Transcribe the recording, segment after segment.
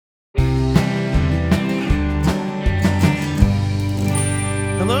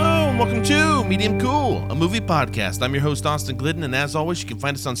Welcome to Medium Cool, a movie podcast. I'm your host, Austin Glidden, and as always, you can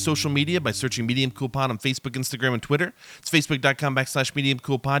find us on social media by searching Medium Cool Pod on Facebook, Instagram, and Twitter. It's facebook.com/Medium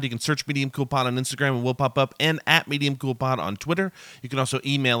Cool Pod. You can search Medium Cool Pod on Instagram, and we'll pop up, and at Medium Cool Pod on Twitter. You can also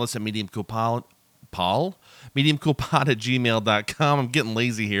email us at mediumcoolpod@gmail.com. I'm getting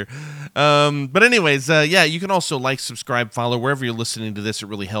lazy here. But anyways, you can also like, subscribe, follow wherever you're listening to this. It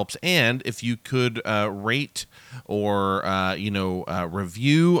really helps. And if you could rate or,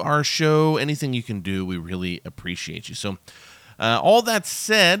 review our show, anything you can do, we really appreciate you. So all that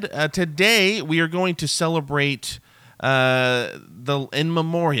said, today we are going to celebrate the in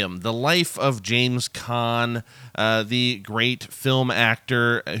memoriam, the life of James Caan, the great film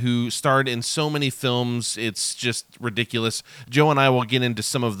actor who starred in so many films. It's just ridiculous. Joe and I will get into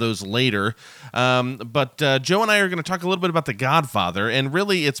some of those later. But Joe and I are going to talk a little bit about The Godfather, and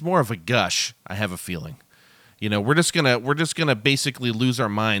really it's more of a gush, I have a feeling. You know, we're just gonna basically lose our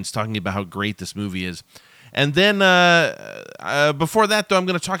minds talking about how great this movie is. And then before that, though, I'm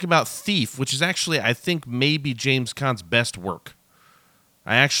going to talk about Thief, which is actually, I think, maybe James Caan's best work.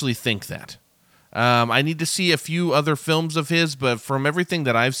 I actually think that. I need to see a few other films of his, but from everything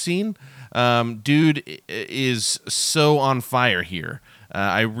that I've seen, dude is so on fire here.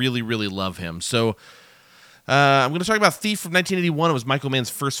 I really, really love him. So I'm going to talk about Thief from 1981. It was Michael Mann's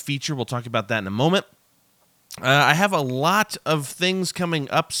first feature. We'll talk about that in a moment. I have a lot of things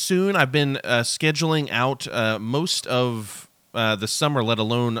coming up soon. I've been scheduling out most of the summer, let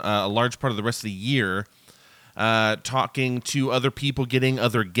alone a large part of the rest of the year, talking to other people, getting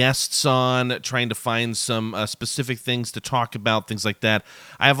other guests on, trying to find some specific things to talk about, things like that.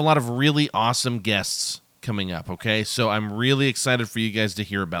 I have a lot of really awesome guests coming up, okay? So I'm really excited for you guys to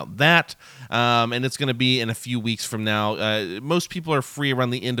hear about that, and it's going to be in a few weeks from now. Most people are free around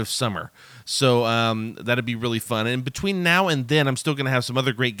the end of summer, so that'll be really fun. And between now and then, I'm still going to have some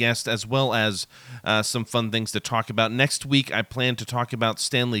other great guests, as well as some fun things to talk about. Next week, I plan to talk about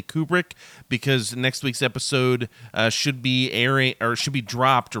Stanley Kubrick, because next week's episode should be airing, or should be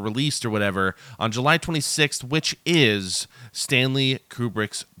dropped or released or whatever, on July 26th, which is Stanley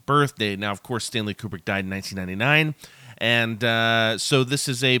Kubrick's birthday. Now, of course, Stanley Kubrick died in 1999, and so this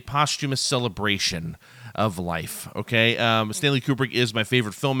is a posthumous celebration of life, okay? Stanley Kubrick is my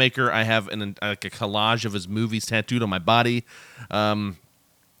favorite filmmaker. I have a collage of his movies tattooed on my body. I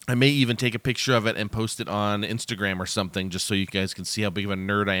may even take a picture of it and post it on Instagram or something, just so you guys can see how big of a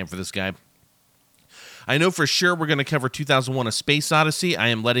nerd I am for this guy. I know for sure we're going to cover 2001: A Space Odyssey. I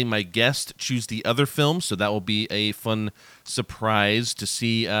am letting my guest choose the other film, so that will be a fun surprise to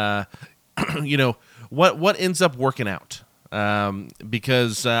see, what ends up working out.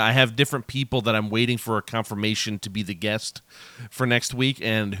 Because I have different people that I'm waiting for a confirmation to be the guest for next week,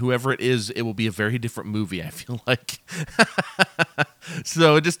 and whoever it is, it will be a very different movie, I feel like.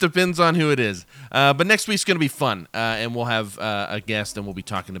 So it just depends on who it is. But next week's going to be fun, and we'll have a guest, and we'll be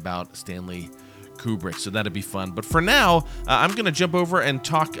talking about Stanley Kubrick, so that'll be fun. But for now, I'm going to jump over and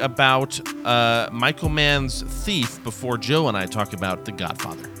talk about Michael Mann's Thief before Joe and I talk about The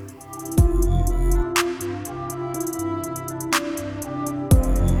Godfather.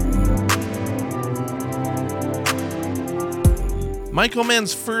 Michael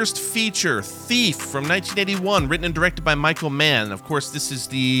Mann's first feature, Thief, from 1981, written and directed by Michael Mann. Of course, this is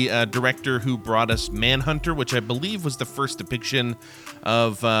the director who brought us Manhunter, which I believe was the first depiction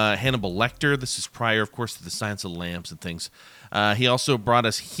of Hannibal Lecter. This is prior, of course, to The Silence of the Lambs and things. He also brought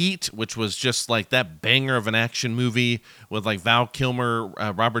us Heat, which was just like that banger of an action movie with like Val Kilmer,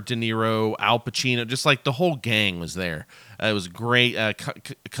 Robert De Niro, Al Pacino, just like the whole gang was there. It was great.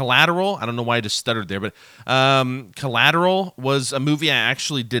 Collateral, I don't know why I just stuttered there, but Collateral was a movie I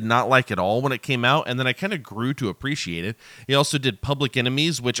actually did not like at all when it came out, and then I kind of grew to appreciate it. He also did Public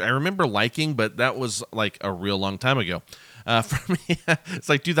Enemies, which I remember liking, but that was like a real long time ago. For me, it's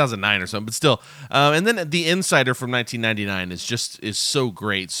like 2009 or something, but still. And then The Insider from 1999 is so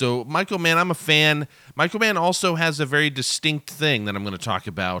great. So Michael Mann, I'm a fan. Michael Mann also has a very distinct thing that I'm going to talk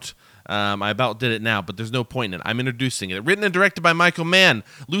about. I about did it now, but there's no point in it. I'm introducing it. Written and directed by Michael Mann,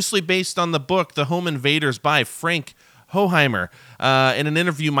 loosely based on the book The Home Invaders by Frank Hoheimer. In an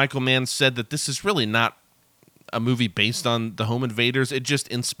interview, Michael Mann said that this is really not a movie based on The Home Invaders. It just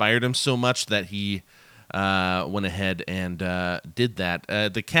inspired him so much that he went ahead and did that.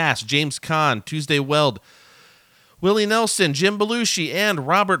 The cast: James Caan, Tuesday Weld, Willie Nelson, Jim Belushi, and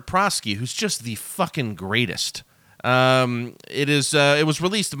Robert Prosky, who's just the fucking greatest. It was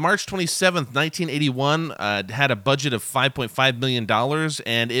released March 27th, 1981. Had a budget of $5.5 million,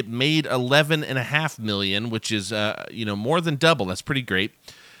 and it made $11.5 million, which is more than double. That's pretty great.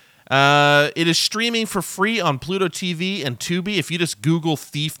 It is streaming for free on Pluto TV and Tubi. If you just Google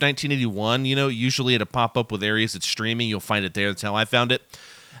Thief 1981, usually it'll pop up with areas it's streaming. You'll find it there. That's how I found it.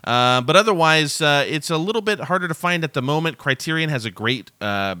 But otherwise, it's a little bit harder to find at the moment. Criterion has a great,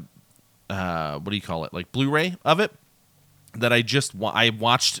 what do you call it, like Blu-ray of it that I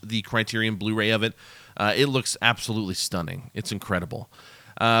watched the Criterion Blu-ray of it. It looks absolutely stunning. It's incredible.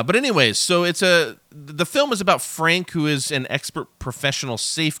 But anyways, so the film is about Frank, who is an expert professional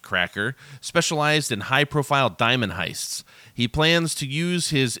safecracker specialized in high-profile diamond heists. He plans to use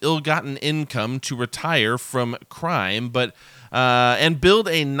his ill-gotten income to retire from crime, and build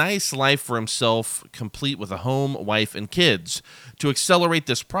a nice life for himself, complete with a home, wife, and kids. To accelerate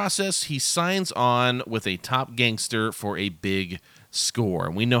this process, he signs on with a top gangster for a big score.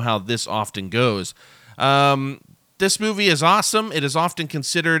 And we know how this often goes. This movie is awesome. It is often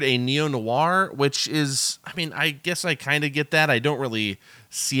considered a neo-noir, which is, I guess I kind of get that. I don't really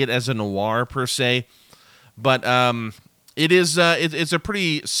see it as a noir per se. But it is it's a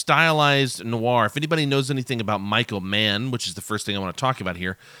pretty stylized noir. If anybody knows anything about Michael Mann, which is the first thing I want to talk about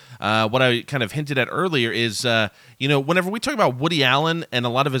here, what I kind of hinted at earlier is, whenever we talk about Woody Allen and a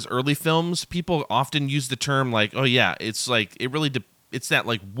lot of his early films, people often use the term like, oh yeah, it's like, it's that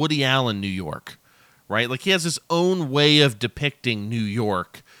like Woody Allen New York. Right? Like he has his own way of depicting New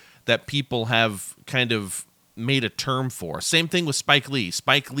York that people have kind of made a term for. Same thing with Spike Lee.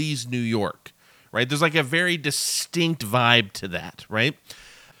 Spike Lee's New York, right? There's like a very distinct vibe to that, right?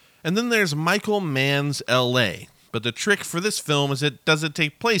 And then there's Michael Mann's L.A. But the trick for this film is it doesn't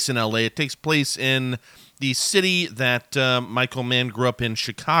take place in L.A. It takes place in the city that Michael Mann grew up in,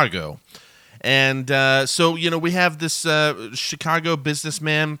 Chicago. And so, we have this Chicago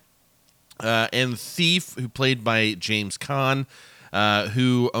businessman and thief, who played by James Caan,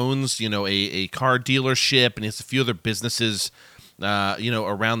 who owns, a car dealership, and he has a few other businesses,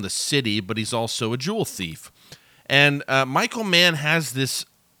 around the city, but he's also a jewel thief. And Michael Mann has this,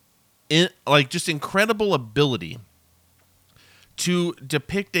 just incredible ability to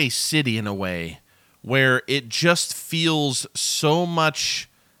depict a city in a way where it just feels so much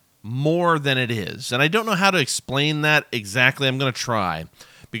more than it is. And I don't know how to explain that exactly. I'm going to try.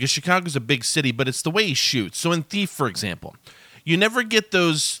 Because Chicago's a big city, but it's the way he shoots. So in Thief, for example, you never get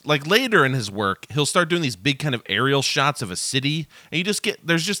those, like later in his work, he'll start doing these big kind of aerial shots of a city, and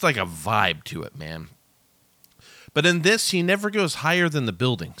there's just like a vibe to it, man. But in this, he never goes higher than the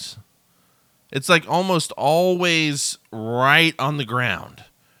buildings. It's like almost always right on the ground,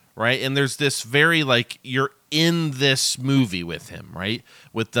 right? And there's this very like, you're in this movie with him, right?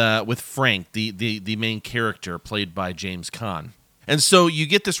 With Frank, the main character played by James Caan. And so you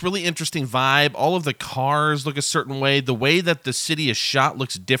get this really interesting vibe. All of the cars look a certain way. The way that the city is shot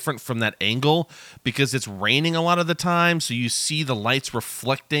looks different from that angle because it's raining a lot of the time. So you see the lights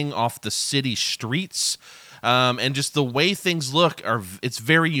reflecting off the city streets. And just the way things look, it's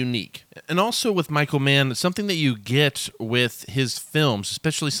very unique. And also with Michael Mann, something that you get with his films,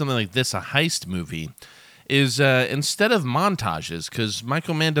 especially something like this, a heist movie, is instead of montages, because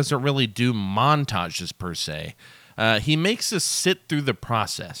Michael Mann doesn't really do montages per se, he makes us sit through the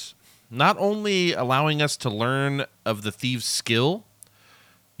process, not only allowing us to learn of the thieves' skill,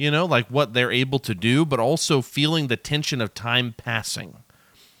 like what they're able to do, but also feeling the tension of time passing.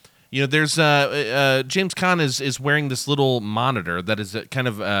 There's James Caan is wearing this little monitor that is kind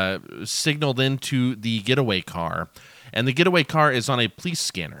of signaled into the getaway car, and the getaway car is on a police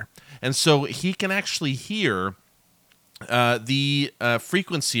scanner, and so he can actually hear the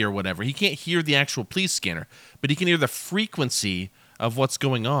frequency or whatever. He can't hear the actual police scanner, but he can hear the frequency of what's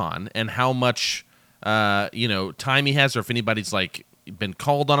going on and how much time he has, or if anybody's like been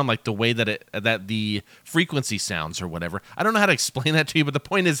called on him, like the way that the frequency sounds or whatever. I don't know how to explain that to you, but the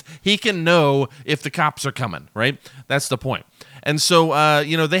point is he can know if the cops are coming, right? That's the point. And so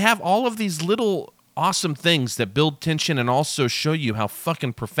they have all of these little awesome things that build tension and also show you how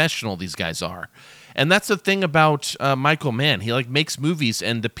fucking professional these guys are. And that's the thing about Michael Mann. He like makes movies,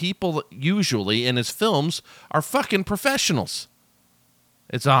 and the people usually in his films are fucking professionals.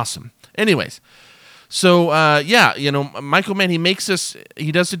 It's awesome. Anyways, so Michael Mann, he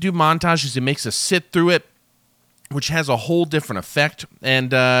does do montages. He makes us sit through it, which has a whole different effect.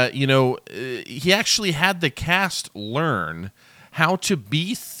 And he actually had the cast learn how to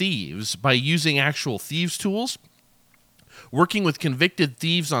be thieves by using actual thieves' tools, working with convicted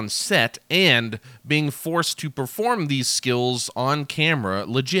thieves on set, and being forced to perform these skills on camera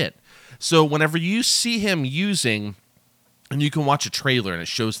legit. So whenever you see him using, and you can watch a trailer and it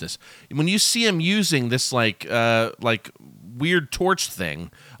shows this, when you see him using this like weird torch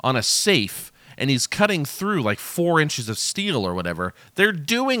thing on a safe, and he's cutting through like 4 inches of steel or whatever. They're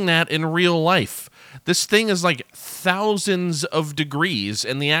doing that in real life. This thing is like thousands of degrees,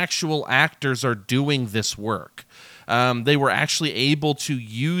 and the actual actors are doing this work. They were actually able to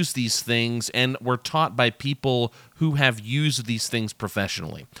use these things and were taught by people who have used these things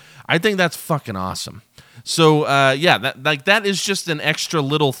professionally. I think that's fucking awesome. So, that is just an extra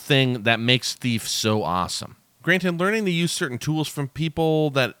little thing that makes Thief so awesome. Granted, learning to use certain tools from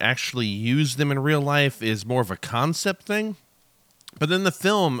people that actually use them in real life is more of a concept thing. But in the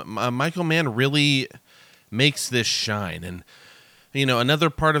film, Michael Mann really makes this shine. And, another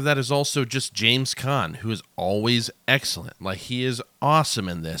part of that is also just James Caan, who is always excellent. Like, he is awesome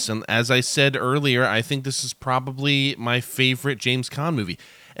in this. And as I said earlier, I think this is probably my favorite James Caan movie.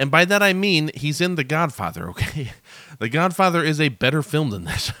 And by that I mean he's in The Godfather, okay? The Godfather is a better film than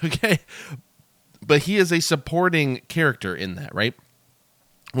this, okay? But he is a supporting character in that, right?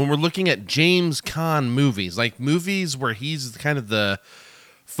 When we're looking at James Caan movies, like movies where he's kind of the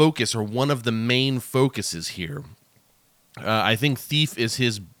focus or one of the main focuses here, I think Thief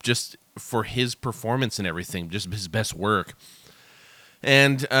is just for his performance and everything, just his best work.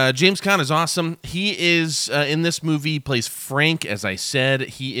 And James Caan is awesome. He is in this movie, plays Frank, as I said.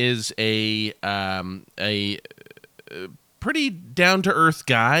 He is a pretty down-to-earth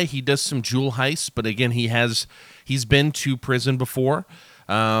guy. He does some jewel heists, but again, he's been to prison before.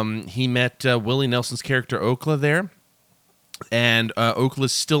 He met Willie Nelson's character Okla there, and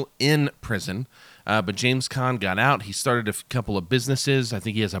Okla's still in prison. But James Caan got out. He started a couple of businesses. I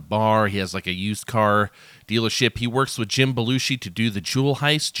think he has a bar. He has like a used car dealership. He works with Jim Belushi to do the jewel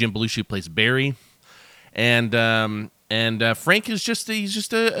heist. Jim Belushi plays Barry. And Frank is just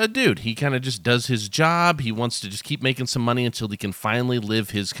a dude. He kind of just does his job. He wants to just keep making some money until he can finally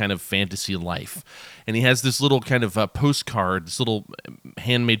live his kind of fantasy life. And he has this little kind of postcard, this little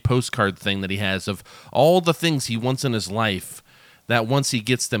handmade postcard thing that he has of all the things he wants in his life, that once he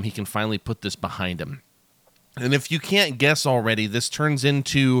gets them, he can finally put this behind him. And if you can't guess already, this turns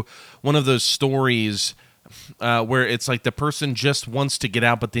into one of those stories where it's like the person just wants to get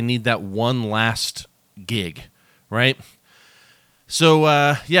out, but they need that one last gig, right?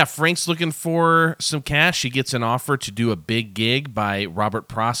 So, Frank's looking for some cash. He gets an offer to do a big gig by Robert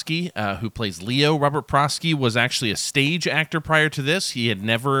Prosky, who plays Leo. Robert Prosky was actually a stage actor prior to this. He had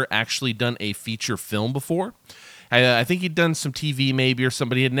never actually done a feature film before. I think he'd done some TV maybe or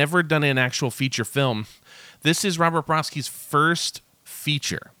somebody. He had never done an actual feature film. This is Robert Prosky's first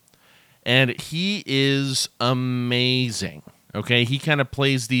feature, and he is amazing. Okay, he kind of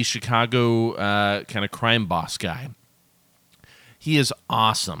plays the Chicago kind of crime boss guy. He is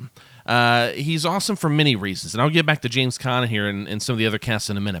awesome. He's awesome for many reasons, and I'll get back to James Caan here and some of the other casts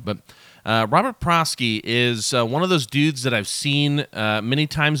in a minute. But Robert Prosky is one of those dudes that I've seen many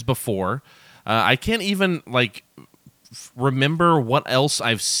times before. I can't even remember what else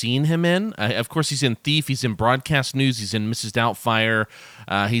I've seen him in. Of course, he's in Thief. He's in Broadcast News. He's in Mrs. Doubtfire.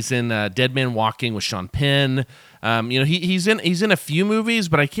 He's in Dead Man Walking with Sean Penn. He's in a few movies,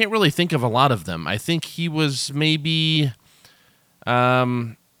 but I can't really think of a lot of them. I think he was maybe.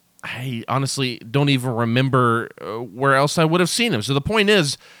 I honestly don't even remember where else I would have seen him. So the point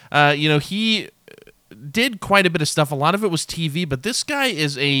is, he did quite a bit of stuff. A lot of it was TV, but this guy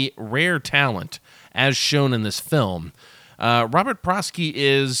is a rare talent, as shown in this film. Robert Prosky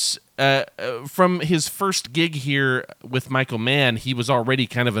is, from his first gig here with Michael Mann, he was already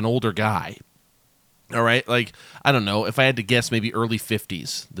kind of an older guy. All right? I don't know. If I had to guess, maybe early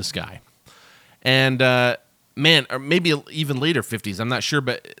 50s, this guy. And, or maybe even later 50s, I'm not sure.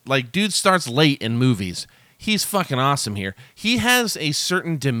 But, dude starts late in movies. He's fucking awesome here. He has a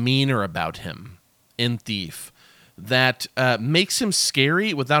certain demeanor about him in Thief that makes him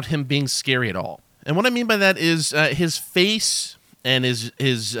scary without him being scary at all. And what I mean by that is his face and his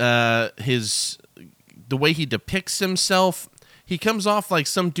the way he depicts himself. He comes off like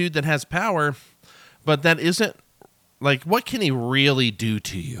some dude that has power, but that isn't what can he really do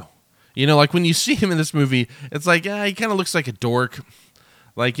to you? When you see him in this movie, it's he kind of looks like a dork.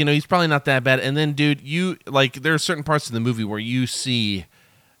 He's probably not that bad. And then, dude, there are certain parts of the movie where you see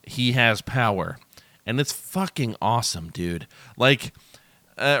he has power. And it's fucking awesome, dude. I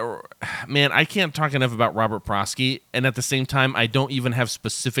can't talk enough about Robert Prosky, and at the same time, I don't even have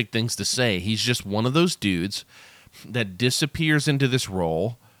specific things to say. He's just one of those dudes that disappears into this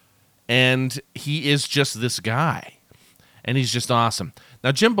role, and he is just this guy, and he's just awesome.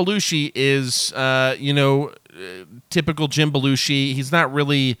 Now, Jim Belushi is, typical Jim Belushi. He's not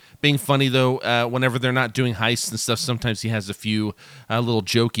really being funny, though, whenever they're not doing heists and stuff. Sometimes he has a few little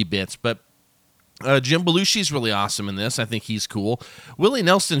jokey bits, but Jim Belushi's really awesome in this. I think he's cool. Willie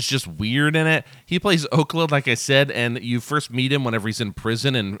Nelson's just weird in it. He plays Okla, like I said, and you first meet him whenever he's in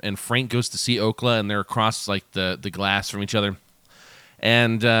prison, and Frank goes to see Okla, and they're across like the glass from each other.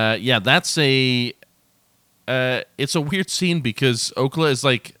 And that's it's a weird scene because Okla is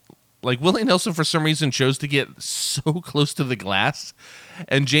like Willie Nelson for some reason chose to get so close to the glass,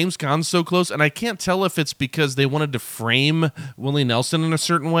 and James Caan's so close, and I can't tell if it's because they wanted to frame Willie Nelson in a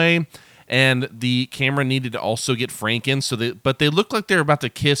certain way, and the camera needed to also get Frank in, but they look like they're about to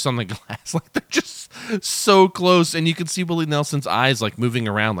kiss on the glass, like they're just so close, and you can see Willie Nelson's eyes like moving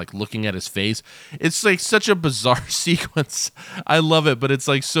around, like looking at his face. It's like such a bizarre sequence. I love it, but it's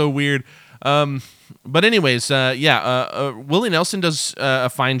like so weird. But anyways, Willie Nelson does a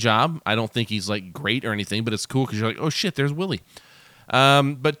fine job. I don't think he's like great or anything, but it's cool because you're like, oh shit, there's Willie.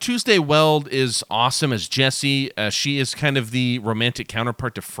 But Tuesday Weld is awesome as Jessie. She is kind of the romantic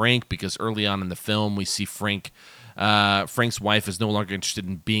counterpart to Frank because early on in the film we see Frank's wife is no longer interested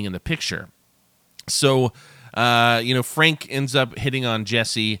in being in the picture. So, Frank ends up hitting on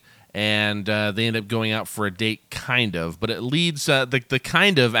Jessie, and they end up going out for a date, kind of. But it leads, the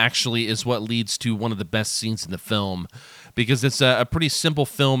kind of actually is what leads to one of the best scenes in the film, because it's a pretty simple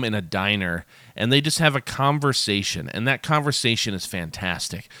film in a diner, and they just have a conversation, and that conversation is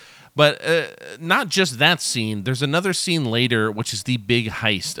fantastic. But not just that scene. There's another scene later, which is the big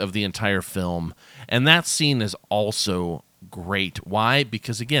heist of the entire film, and that scene is also great. Why?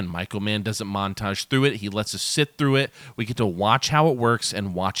 Because, again, Michael Mann doesn't montage through it. He lets us sit through it. We get to watch how it works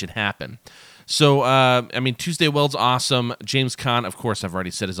and watch it happen. So, Tuesday Weld's awesome. James Caan, of course, I've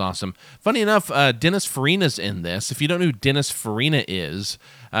already said is awesome. Funny enough, Dennis Farina's in this. If you don't know who Dennis Farina is,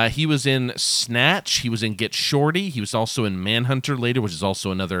 he was in Snatch. He was in Get Shorty. He was also in Manhunter later, which is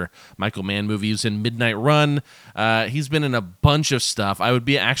also another Michael Mann movie. He was in Midnight Run. He's been in a bunch of stuff. I would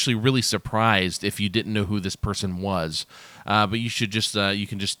be actually really surprised if you didn't know who this person was. But you should just,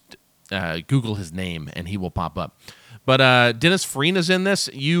 Google his name and he will pop up. But Dennis Farina's in this.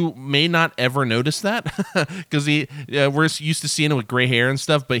 You may not ever notice that because we're used to seeing him with gray hair and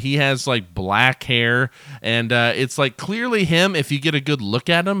stuff, but he has like black hair, and it's like clearly him if you get a good look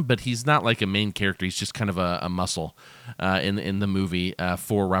at him, but he's not like a main character. He's just kind of a muscle in the movie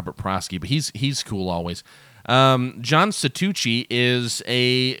for Robert Prosky, but he's cool always. John Satucci is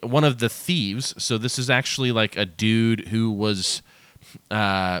one of the thieves, so this is actually like a dude who was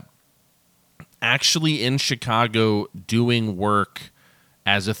actually in Chicago doing work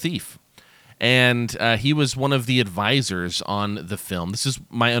as a thief. And he was one of the advisors on the film. This is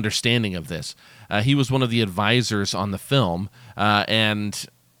my understanding of this. He was one of the advisors on the film. And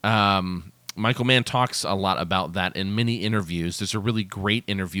Michael Mann talks a lot about that in many interviews. There's a really great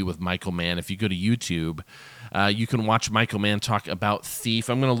interview with Michael Mann. If you go to YouTube, you can watch Michael Mann talk about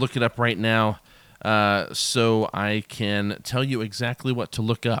Thief. I'm going to look it up right now. So I can tell you exactly what to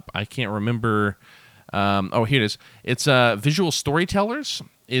look up. I can't remember. Here it is. It's Visual Storytellers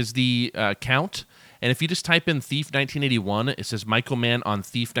is the count. And if you just type in Thief 1981, it says Michael Mann on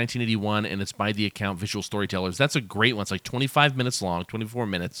Thief 1981, and it's by the account Visual Storytellers. That's a great one. It's like 25 minutes long, 24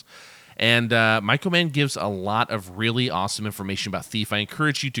 minutes. And Michael Mann gives a lot of really awesome information about Thief. I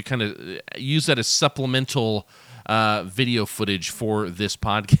encourage you to kind of use that as supplemental video footage for this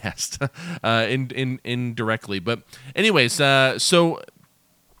podcast indirectly. But anyways, so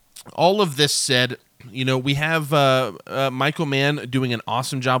all of this said, we have Michael Mann doing an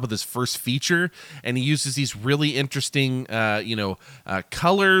awesome job with his first feature, and he uses these really interesting,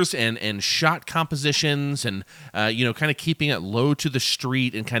 colors and shot compositions, and kind of keeping it low to the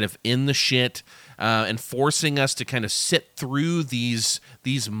street and kind of in the shit, and forcing us to kind of sit through these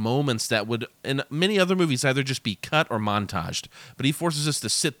moments that would, in many other movies, either just be cut or montaged. But he forces us to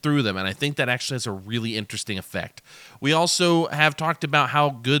sit through them, and I think that actually has a really interesting effect. We also have talked about how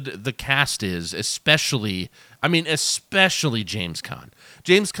good the cast is, especially James Caan.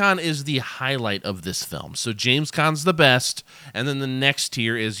 James Caan is the highlight of this film. So James Caan's the best, and then the next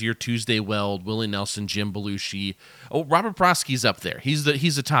tier is your Tuesday Weld, Willie Nelson, Jim Belushi. Oh, Robert Prosky's up there. He's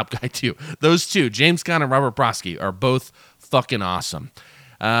the top guy too. Those two, James Caan and Robert Prosky, are both fucking awesome.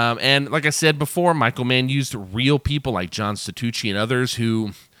 And like I said before, Michael Mann used real people like John Satucci and others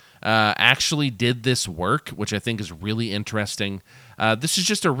who actually did this work, which I think is really interesting. This is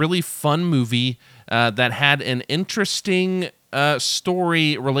just a really fun movie that had an interesting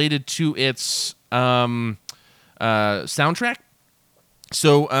story related to its soundtrack.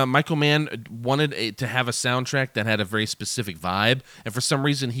 So Michael Mann wanted to have a soundtrack that had a very specific vibe, and for some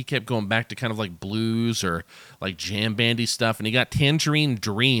reason he kept going back to kind of like blues or like jam bandy stuff, and he got Tangerine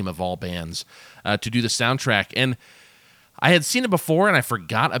Dream, of all bands, to do the soundtrack. And I had seen it before, and I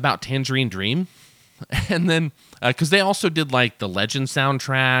forgot about Tangerine Dream. And then, because they also did like the Legend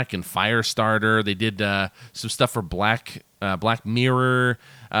soundtrack and Firestarter, they did some stuff for Black Mirror.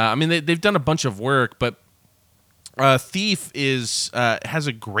 I mean, they've done a bunch of work, but Thief has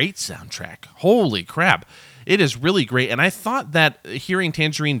a great soundtrack. Holy crap. It is really great. And I thought that hearing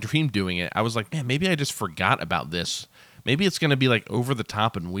Tangerine Dream doing it, I was like, man, maybe I just forgot about this. Maybe it's going to be like over the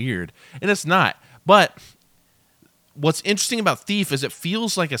top and weird. And it's not. But what's interesting about Thief is it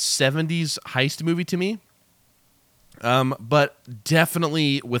feels like a 70s heist movie to me. But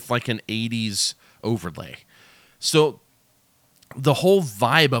definitely with like an 80s overlay. So the whole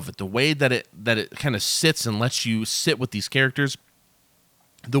vibe of it, the way that it kind of sits and lets you sit with these characters,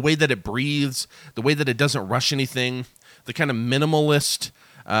 the way that it breathes, the way that it doesn't rush anything, the kind of minimalist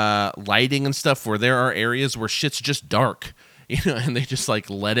lighting and stuff where there are areas where shit's just dark, and they just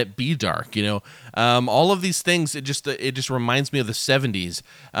like let it be dark, all of these things, it just reminds me of the 70s.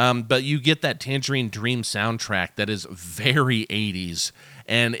 But you get that Tangerine Dream soundtrack that is very 80s,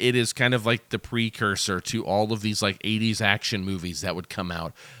 and it is kind of like the precursor to all of these like 80s action movies that would come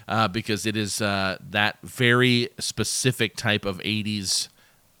out, because it is that very specific type of 80s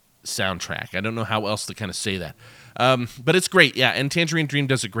soundtrack. I don't know how else to kind of say that. But it's great. Yeah. And Tangerine Dream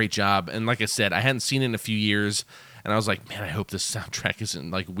does a great job. And like I said, I hadn't seen it in a few years, and I was like, man, I hope this soundtrack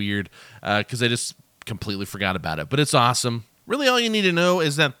isn't like weird, because I just completely forgot about it. But it's awesome. Really, all you need to know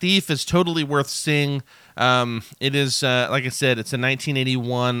is that Thief is totally worth seeing. It is, like I said, it's a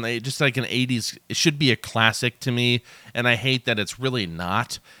 1981, just like an 80s. It should be a classic to me, and I hate that it's really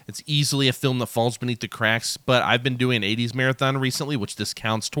not. It's easily a film that falls beneath the cracks, but I've been doing an 80s marathon recently, which this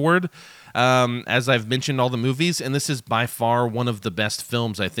counts toward, as I've mentioned all the movies, and this is by far one of the best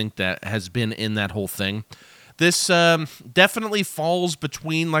films I think that has been in that whole thing. This definitely falls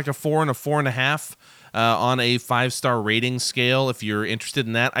between like a 4 and a 4.5. On a 5-star rating scale, if you're interested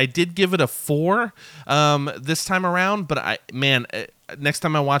in that. I did give it a 4 this time around, but next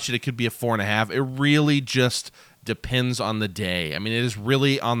time I watch it, it could be a 4.5. It really just depends on the day. I mean, it is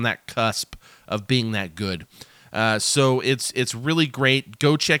really on that cusp of being that good. So it's really great.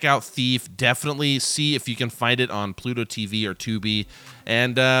 Go check out Thief. Definitely see if you can find it on Pluto TV or Tubi.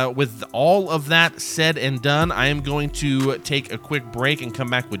 And with all of that said and done, I am going to take a quick break and come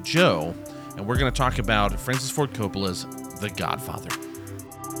back with Joe. And we're going to talk about Francis Ford Coppola's The Godfather.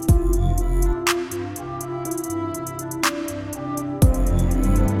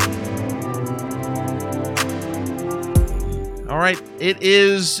 All right, it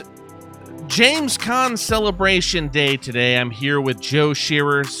is James Caan Celebration Day today. I'm here with Joe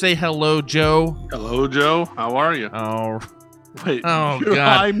Shearer. Say hello, Joe. Hello, Joe. How are you? Oh, wait. Oh, God.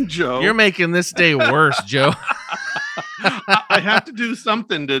 I'm Joe. You're making this day worse, Joe. I have to do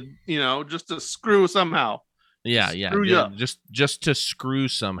something to, just to screw somehow. Yeah. Screw you up. Just to screw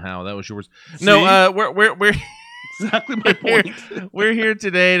somehow. That was your words. See? No, we're exactly my point. We're here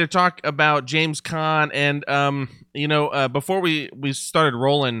today to talk about James Caan, and before we started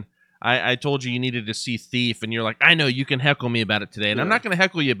rolling, I told you needed to see Thief, and you're like, I know, you can heckle me about it today, and I'm not going to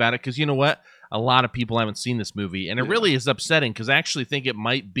heckle you about it because you know what? A lot of people haven't seen this movie, and it really is upsetting because I actually think it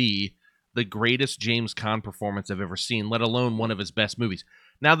might be the greatest James Caan performance I've ever seen, let alone one of his best movies.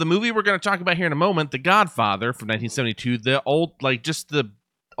 Now, the movie we're going to talk about here in a moment, The Godfather from 1972, just the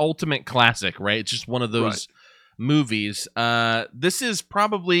ultimate classic, right? It's just one of those movies. This is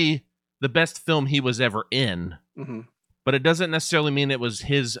probably the best film he was ever in, but it doesn't necessarily mean it was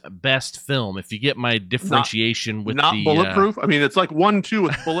his best film. If you get my differentiation with not Bulletproof. I mean, it's like 1-2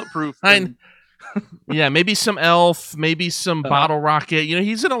 with Bulletproof. Yeah, maybe some Elf, maybe some Bottle Rocket.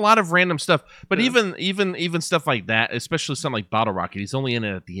 He's in a lot of random stuff, but even stuff like that, especially something like Bottle Rocket, he's only in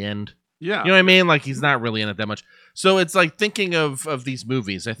it at the end. Yeah, you know what I mean? Like, he's not really in it that much. So it's like thinking of these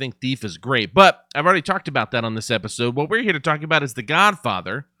movies. I think Thief is great, but I've already talked about that on this episode. What we're here to talk about is The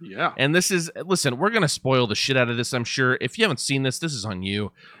Godfather. Yeah, and listen, we're gonna spoil the shit out of this. I'm sure if you haven't seen this is on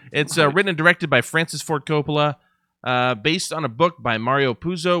you. It's written and directed by Francis Ford Coppola. Based on a book by Mario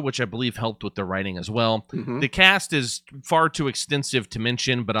Puzo, which I believe helped with the writing as well. The cast is far too extensive to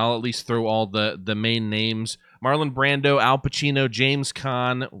mention, but I'll at least throw all the main names. Marlon Brando, Al Pacino, James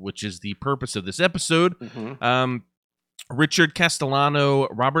Caan, which is the purpose of this episode. Richard Castellano,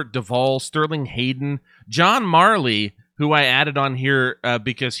 Robert Duvall, Sterling Hayden, John Marley, who I added on here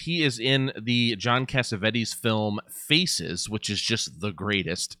because he is in the John Cassavetes film Faces, which is just the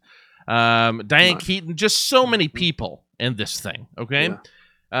greatest. Diane Keaton, just so many people in this thing. Okay.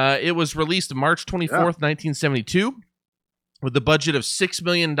 It was released March 24th, 1972 with a budget of $6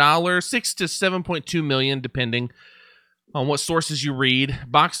 million, 6 to 7.2 million, depending on what sources you read.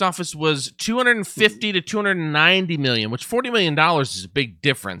 Box office was 250 to 290 million, which $40 million is a big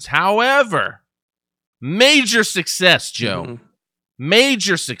difference. However, Major success, Joe. Mhm.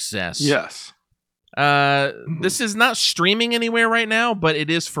 Major success. Yes. This is not streaming anywhere right now, but it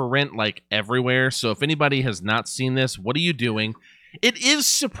is for rent like everywhere. So if anybody has not seen this, what are you doing? It is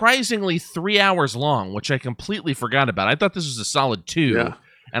surprisingly 3 hours long, which I completely forgot about. I thought this was a solid 2, Yeah.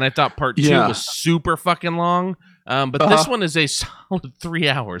 and I thought part 2 Yeah. was super fucking long. But this one is a solid 3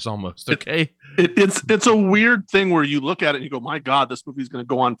 hours almost. Okay. It's a weird thing where you look at it and you go, my God, this movie's going to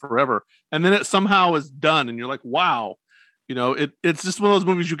go on forever, and then it somehow is done, and you're like, wow, it's just one of those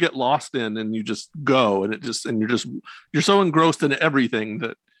movies you get lost in, and you just go, and you're so engrossed in everything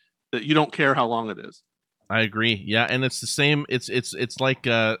that you don't care how long it is. I agree. Yeah, and it's the same. It's like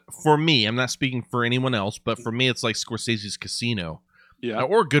for me, I'm not speaking for anyone else, but for me, it's like Scorsese's Casino,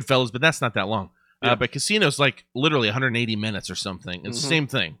 or Goodfellas, but that's not that long. Yeah. But Casino's like literally 180 minutes or something. It's the same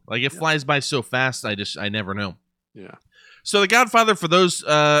thing. Like it flies by so fast. I never know. Yeah. So The Godfather, for those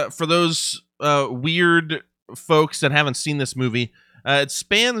weird folks that haven't seen this movie, it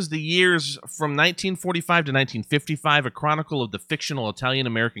spans the years from 1945 to 1955, a chronicle of the fictional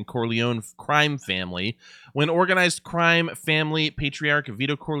Italian-American Corleone crime family. When organized crime family patriarch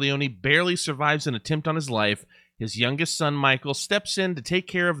Vito Corleone barely survives an attempt on his life, his youngest son, Michael, steps in to take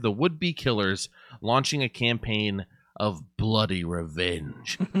care of the would-be killers, launching a campaign of bloody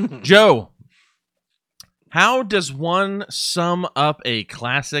revenge. Joe, how does one sum up a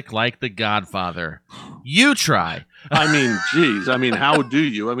classic like The Godfather? You try. I mean, geez. I mean, how do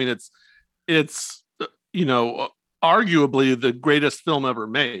you? I mean, it's arguably the greatest film ever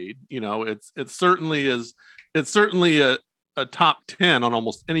made. It certainly is. It's certainly a top 10 on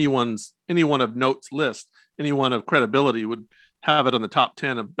almost anyone of note's list. Anyone of credibility would have it on the top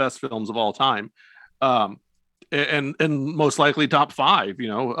 10 of best films of all time, and most likely top 5.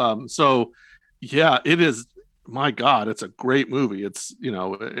 So yeah, it is. My God, it's a great movie. It's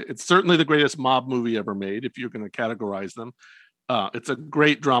certainly the greatest mob movie ever made, if you're going to categorize them. It's a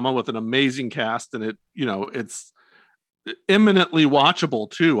great drama with an amazing cast, and it's eminently watchable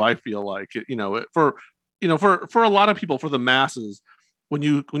too. I feel like for a lot of people, for the masses, when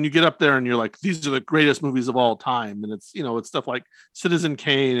you get up there and you're like, these are the greatest movies of all time, and it's stuff like Citizen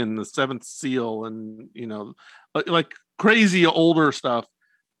Kane and The Seventh Seal, and like crazy older stuff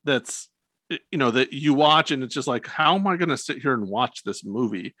that's that you watch, and it's just like, how am I going to sit here and watch this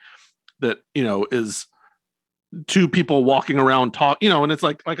movie that is two people walking around talk, and it's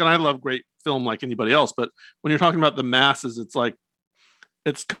like, and I love great film like anybody else, but when you're talking about the masses, it's like,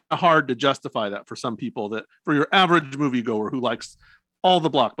 it's kind of hard to justify that for some people, that for your average moviegoer who likes all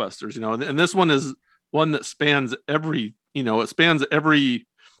the blockbusters, and this one is one that spans every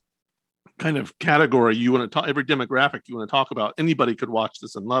kind of category you want to talk, every demographic you want to talk about. Anybody could watch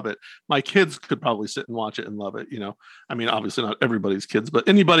this and love it. My kids could probably sit and watch it and love it. I mean, obviously not everybody's kids, but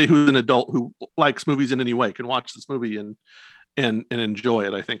anybody who's an adult who likes movies in any way can watch this movie and enjoy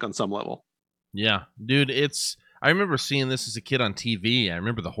it, I think, on some level. Yeah, dude, I remember seeing this as a kid on TV. I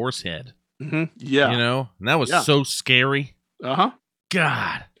remember the horse head. Mm-hmm. Yeah. And that was so scary. Uh-huh.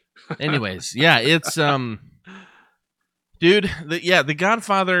 God. Anyways, yeah, it's dude, The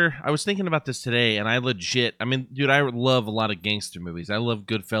Godfather, I was thinking about this today, and I love a lot of gangster movies. I love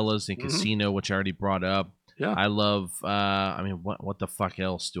Goodfellas and Casino, which I already brought up. Yeah. I love what the fuck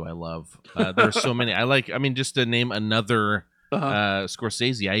else do I love? There's so many. I like, just to name another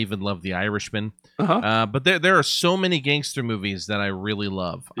Scorsese, I even love The Irishman. But there are so many gangster movies that I really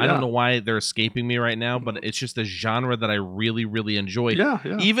love. Yeah. I don't know why they're escaping me right now, but it's just a genre that I really, really enjoy. Yeah.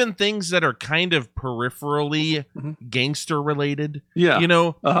 Even things that are kind of peripherally gangster related. Yeah.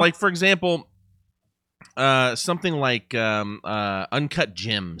 Like, for example, something like Uncut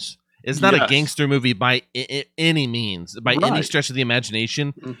Gems. It's not a gangster movie by any means, by any stretch of the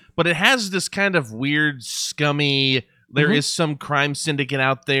imagination, but it has this kind of weird, scummy, there is some crime syndicate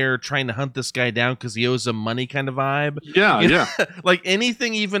out there trying to hunt this guy down because he owes them money kind of vibe. Yeah. Like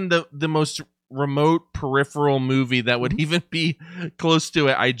anything, even the most remote peripheral movie that would even be close to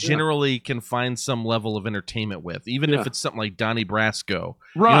it, I generally can find some level of entertainment with, even if it's something like Donnie Brasco.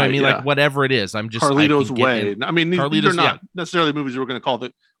 Right. You know what I mean? Like whatever it is. I'm just Carlito's Way. I mean, these are not yeah. necessarily movies we're going to call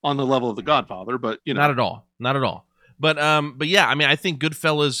on the level of The Godfather, but Not at all. But yeah, I mean, I think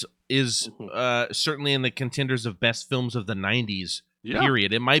Goodfellas is certainly in the contenders of best films of the 90s,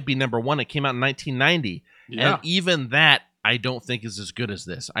 period. It might be number one. It came out in 1990. Yeah. And even that, I don't think is as good as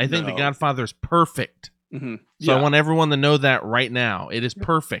this. I think The Godfather is perfect. Mm-hmm. So I want everyone to know that right now. It is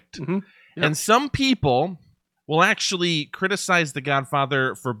perfect. Mm-hmm. Yeah. And some people will actually criticize The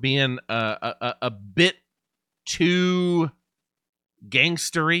Godfather for being a bit too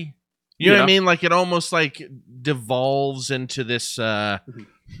gangstery. You know what I mean? Like it almost like devolves into this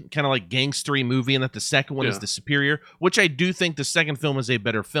kind of like gangstery movie, and that the second one is the superior, which I do think the second film is a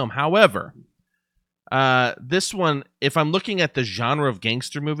better film. However, this one, if I'm looking at the genre of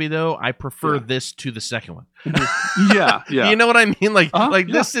gangster movie, though, I prefer this to the second one. Yeah. You know what I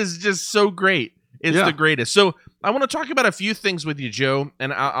mean? This is just so great. It's the greatest. So I want to talk about a few things with you, Joe,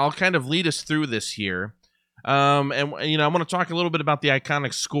 and I'll kind of lead us through this here. And I want to talk a little bit about the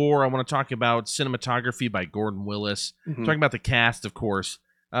iconic score. I want to talk about cinematography by Gordon Willis. Talking about the cast, of course.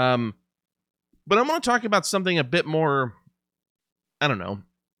 But I want to talk about something a bit more, I don't know,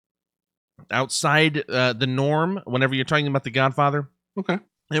 outside the norm whenever you're talking about The Godfather. Okay.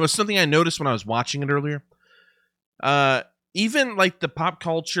 It was something I noticed when I was watching it earlier. Even like the pop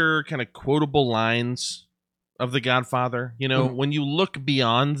culture kind of quotable lines of The Godfather, when you look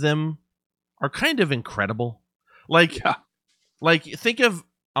beyond them, are kind of incredible. Like think of,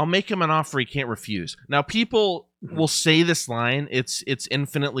 I'll make him an offer he can't refuse. Now, people will say this line. It's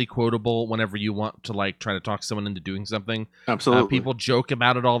infinitely quotable whenever you want to like try to talk someone into doing something. Absolutely. People joke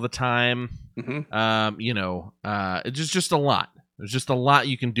about it all the time. It's just a lot. There's just a lot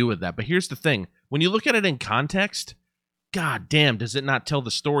you can do with that. But here's the thing. When you look at it in context, god damn, does it not tell the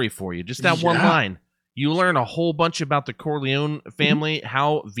story for you? Just that one line. You learn a whole bunch about the Corleone family,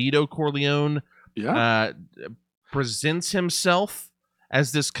 how Vito Corleone presents himself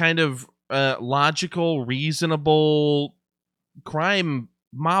as this kind of logical, reasonable crime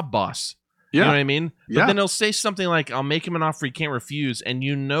mob boss. You know what I mean? But then he'll say something like, I'll make him an offer he can't refuse, and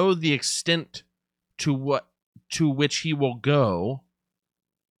you know the extent to which he will go.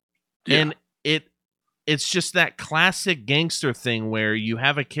 And it's just that classic gangster thing where you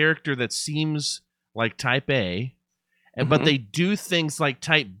have a character that seems like type A, but they do things like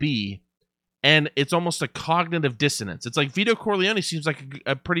type B, and it's almost a cognitive dissonance. It's like Vito Corleone seems like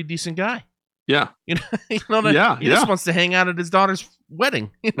a pretty decent guy. Yeah. He just wants to hang out at his daughter's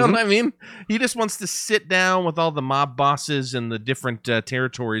wedding. You know what I mean? He just wants to sit down with all the mob bosses and the different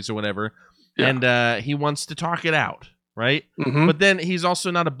territories or whatever, and he wants to talk it out, right? But then he's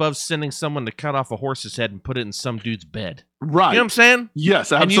also not above sending someone to cut off a horse's head and put it in some dude's bed. Right. You know what I'm saying?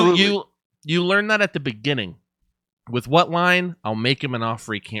 Yes, absolutely. And you learn that at the beginning. With what line? I'll make him an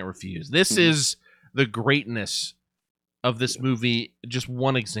offer he can't refuse. This is the greatness of this movie. Just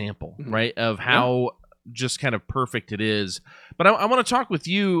one example, right, of how just kind of perfect it is. But I want to talk with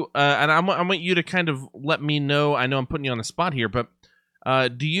you, and I want you to kind of let me know. I know I'm putting you on the spot here, but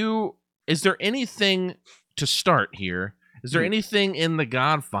is there anything to start here? Is there anything in The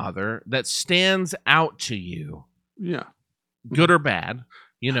Godfather that stands out to you? Yeah. Good or bad?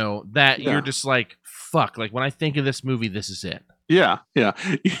 That you're just like, fuck, like when I think of this movie, this is it. Yeah.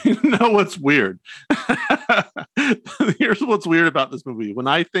 You know what's weird? Here's what's weird about this movie. When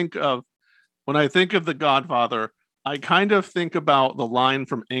I think of The Godfather, I kind of think about the line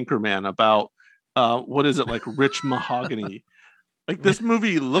from Anchorman about what is it, like rich mahogany. Like this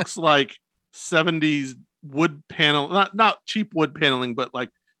movie looks like 70s wood panel, not cheap wood paneling, but like,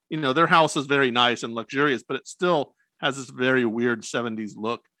 their house is very nice and luxurious, but it still has this very weird 70s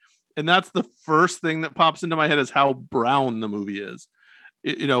look. And that's the first thing that pops into my head is how brown the movie is.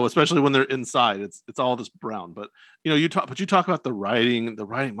 Especially when they're inside, it's all this brown. But you talk about the writing,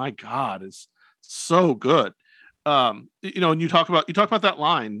 my God, is so good. And you talk about that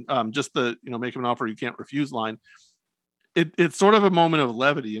line, just the make him an offer you can't refuse line. It's sort of a moment of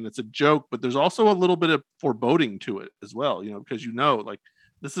levity and it's a joke, but there's also a little bit of foreboding to it as well, because like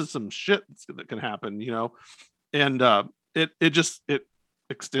this is some shit that can happen, and it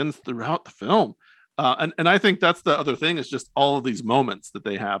extends throughout the film. And I think that's the other thing is just all of these moments that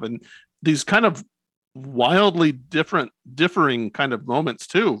they have and these kind of wildly differing kind of moments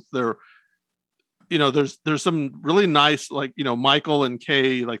too. They're, there's some really nice, like, Michael and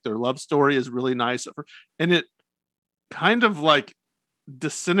Kay, like their love story is really nice. And it kind of like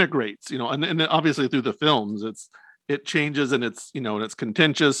disintegrates, and obviously through the films, it changes and it's, and it's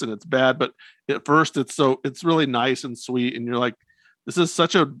contentious and it's bad. But at first it's really nice and sweet. And you're like, this is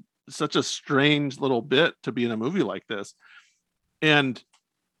such a strange little bit to be in a movie like this. And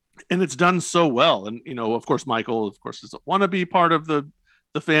it's done so well. And, of course, Michael, doesn't want to be part of the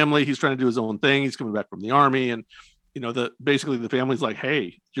family. He's trying to do his own thing. He's coming back from the army. And, basically the family's like,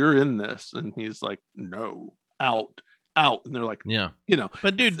 hey, you're in this. And he's like, no, out. And they're like,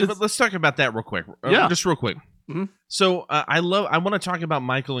 But dude, let's talk about that real quick. Just real quick. So I want to talk about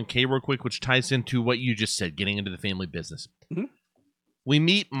Michael and Kay real quick, which ties into what you just said, getting into the family business. We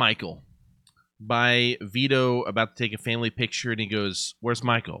meet Michael by Vito about to take a family picture, and he goes, "Where's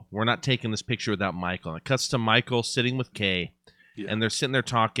Michael? We're not taking this picture without Michael." And it cuts to Michael sitting with Kay, and they're sitting there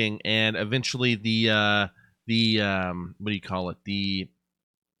talking, and eventually the what do you call it?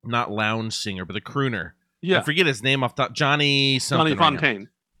 not lounge singer, but the crooner. Yeah. I forget his name off the Johnny something. Johnny Fontaine.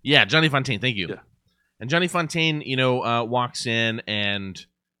 Yeah, Johnny Fontaine. Thank you. Yeah. And Johnny Fontaine, walks in, and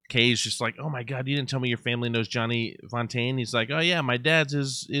Kay's just like, "Oh my God, you didn't tell me your family knows Johnny Fontaine." He's like, "Oh yeah, my dad's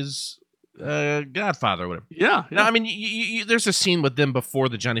is Godfather or whatever." Yeah. Now, I mean, you, there's a scene with them before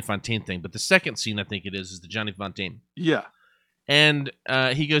the Johnny Fontaine thing, but the second scene I think it is the Johnny Fontaine. Yeah. And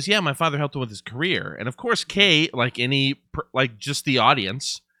he goes, "Yeah, my father helped him with his career." And of course, Kay, like just the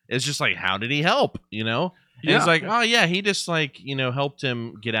audience, is just like, "How did he help?" And he's like, "Oh yeah, he just helped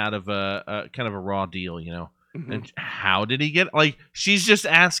him get out of a kind of a raw deal, Mm-hmm. And how did he get? Like, she's just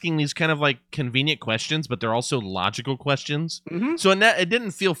asking these kind of like convenient questions, but they're also logical questions. Mm-hmm. So it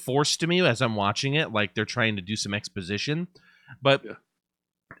didn't feel forced to me as I'm watching it, like they're trying to do some exposition. But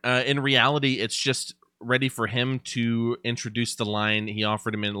in reality, it's just ready for him to introduce the line he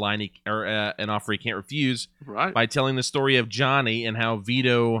offered him an offer he can't refuse, right, by telling the story of Johnny and how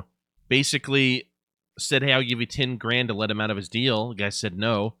Vito basically said, "Hey, I'll give you $10,000 to let him out of his deal." The guy said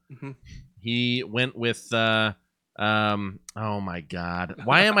no. Mm-hmm. He went with oh my God,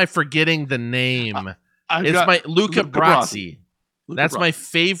 why am I forgetting the name? It's Luca Brasi. That's my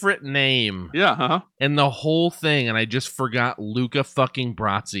favorite name. Yeah, and the whole thing, and I just forgot Luca fucking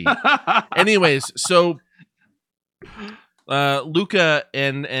Brasi. Anyways, so Luca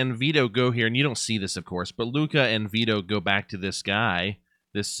and Vito go here, and you don't see this, of course, but Luca and Vito go back to this guy,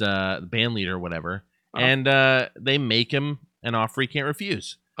 this band leader or whatever, and they make him an offer he can't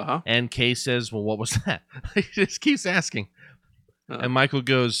refuse. And Kay says, "Well, what was that?" He just keeps asking. And Michael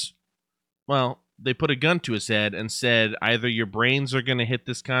goes, "Well, they put a gun to his head and said, either your brains are going to hit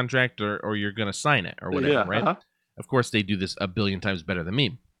this contract or you're going to sign it or whatever," right? Of course, they do this a billion times better than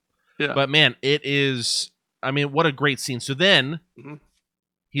me. Yeah. But man, it is, I mean, what a great scene. So then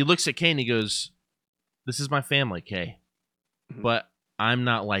he looks at Kay and he goes, "This is my family, Kay, but I'm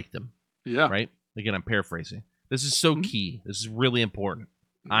not like them." Yeah. Right? Again, I'm paraphrasing. This is so key. This is really important.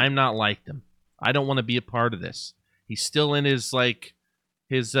 I'm not like them. I don't want to be a part of this. He's still in his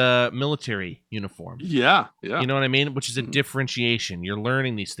military uniform. Yeah. Yeah. You know what I mean? Which is a differentiation. You're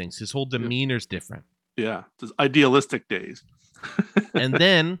learning these things. His whole demeanor's different. Yeah. It's his idealistic days. And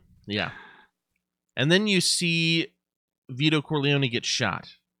then, and then you see Vito Corleone get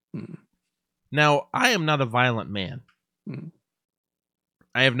shot. Now, I am not a violent man.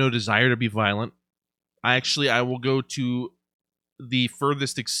 I have no desire to be violent. I will go to the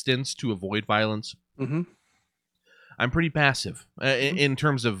furthest extents to avoid violence. I'm pretty passive in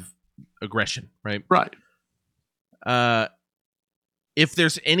terms of aggression, right? Right. If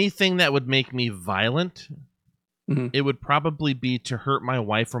there's anything that would make me violent, it would probably be to hurt my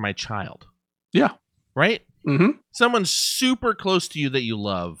wife or my child. Yeah. Right? Someone super close to you that you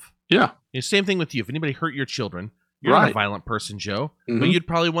love. Yeah. Same thing with you. If anybody hurt your children, you're not a violent person, Joe, but you'd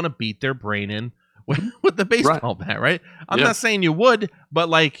probably want to beat their brain in with the baseball bat, right? I'm not saying you would, but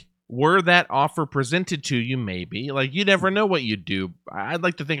like, were that offer presented to you, maybe. Like, you never know what you'd do. I'd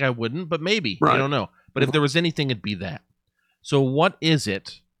like to think I wouldn't, but maybe. I don't know. But if there was anything, it'd be that. So what is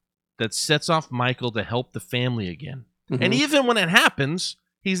it that sets off Michael to help the family again? And even when it happens,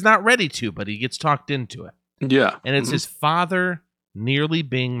 he's not ready to, but he gets talked into it. Yeah. And it's his father nearly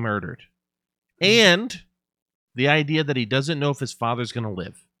being murdered. And the idea that he doesn't know if his father's going to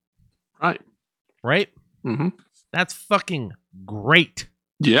live. Right. Right? That's fucking great.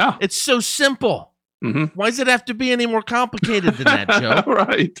 Yeah. It's so simple. Why does it have to be any more complicated than that, Joe?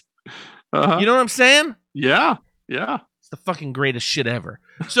 Right. You know what I'm saying? Yeah. Yeah. It's the fucking greatest shit ever.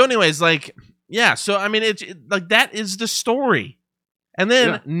 So anyways, like, yeah. So, I mean, it's like, that is the story. And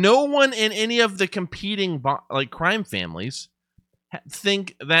then no one in any of the competing crime families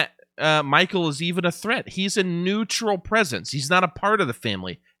think that Michael is even a threat. He's a neutral presence. He's not a part of the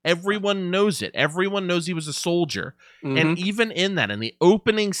family. Everyone knows it. Everyone knows he was a soldier. And even in the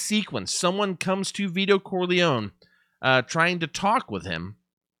opening sequence, someone comes to Vito Corleone trying to talk with him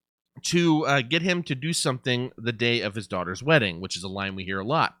to get him to do something the day of his daughter's wedding, which is a line we hear a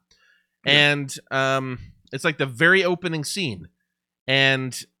lot. And it's like the very opening scene.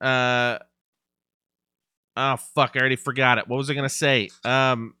 And oh fuck, I already forgot it. What was I gonna say?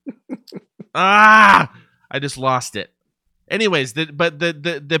 I just lost it. Anyways,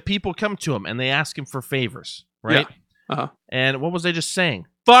 the people come to him and they ask him for favors, right? Yeah. And what was I just saying?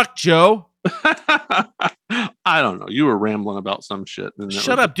 Fuck, Joe. I don't know. You were rambling about some shit.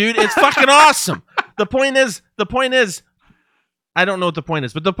 Shut up, dude. It's fucking awesome. The point is, I don't know what the point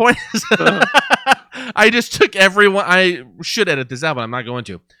is, but the point is, I just took everyone. I should edit this out, but I'm not going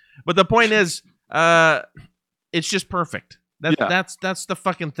to. But the point is, it's just perfect. That's the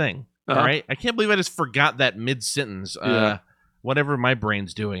fucking thing. All right. I can't believe I just forgot that mid-sentence. whatever my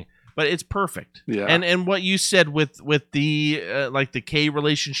brain's doing. But it's perfect. Yeah. And what you said with the like the Kay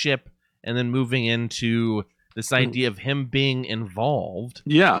relationship, and then moving into this idea of him being involved,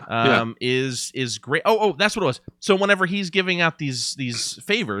 is great. Oh, that's what it was. So whenever he's giving out these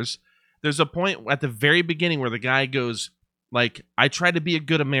favors, there's a point at the very beginning where the guy goes like, "I try to be a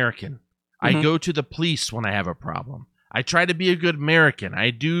good American. I go to the police when I have a problem. I try to be a good American.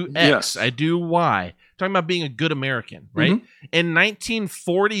 I do X. I do Y." Talking about being a good American, right? In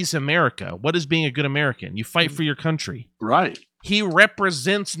 1940s America, what is being a good American? You fight for your country. Right. He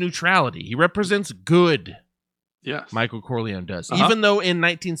represents neutrality. He represents good. Yes. Michael Corleone does. Even though in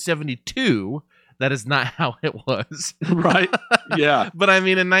 1972, that is not how it was. Right. Yeah. But I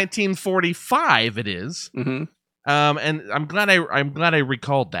mean, in 1945, it is. And I'm glad I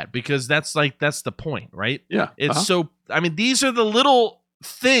recalled that, because that's the point, right? Yeah. It's so, I mean, these are the little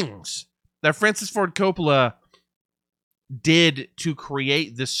things that Francis Ford Coppola did to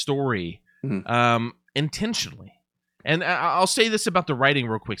create this story intentionally. And I'll say this about the writing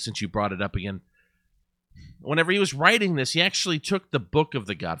real quick, since you brought it up again. Whenever he was writing this, he actually took the book of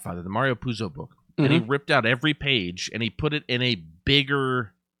The Godfather, the Mario Puzo book, and he ripped out every page and he put it in a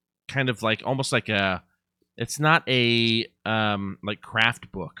bigger kind of like, almost like it's not a like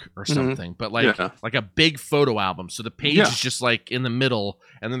craft book or something, but like a big photo album. So the page is just like in the middle,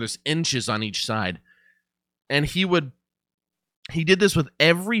 and then there's inches on each side. And he did this with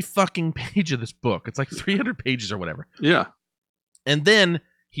every fucking page of this book. It's like 300 pages or whatever. Yeah. And then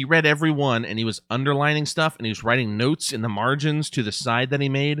he read every one, and he was underlining stuff, and he was writing notes in the margins to the side that he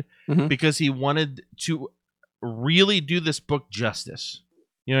made, because he wanted to really do this book justice.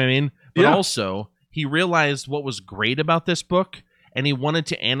 You know what I mean? But also, he realized what was great about this book, and he wanted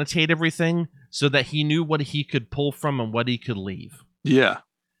to annotate everything so that he knew what he could pull from and what he could leave. Yeah.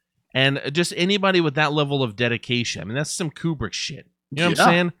 And just anybody with that level of dedication, I mean, that's some Kubrick shit. You know what I'm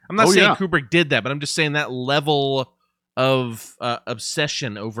saying? I'm not saying Kubrick did that, but I'm just saying that level of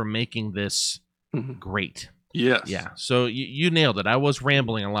obsession over making this great. Yes. Yeah. So you nailed it. I was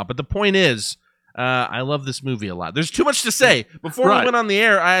rambling a lot, but the point is, I love this movie a lot. There's too much to say. Before we went on the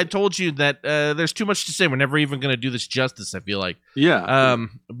air, I told you that there's too much to say. We're never even going to do this justice, I feel like. Yeah.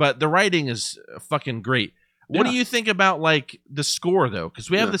 But the writing is fucking great. What do you think about like the score though? Because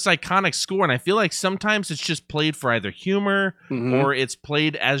we have this iconic score, and I feel like sometimes it's just played for either humor or it's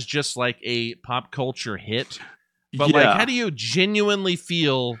played as just like a pop culture hit. But like, how do you genuinely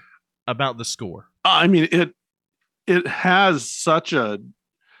feel about the score? I mean, it has such a.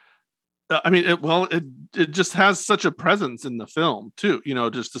 I mean, it just has such a presence in the film too. You know,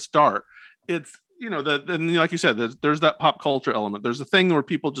 just to start, it's then like you said, there's that pop culture element. There's a thing where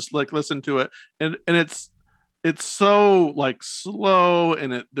people just like listen to it, and it's so like slow,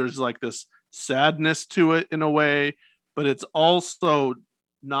 and there's like this sadness to it in a way, but it's also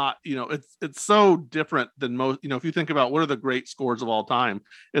not, it's so different than most. If you think about what are the great scores of all time,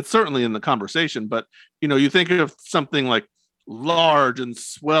 it's certainly in the conversation, but you think of something like large and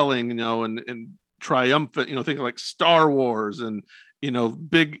swelling, and triumphant, think of like Star Wars and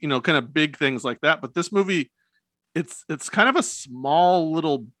big, kind of big things like that. But this movie, it's kind of a small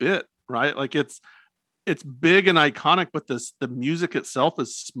little bit, right? Like it's big and iconic, but the music itself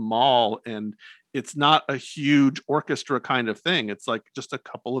is small, and it's not a huge orchestra kind of thing. It's like just a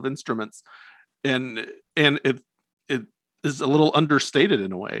couple of instruments, and it is a little understated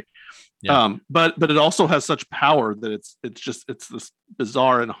in a way. But it also has such power that it's this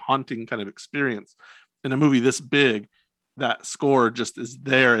bizarre and haunting kind of experience. In a movie this big, that score just is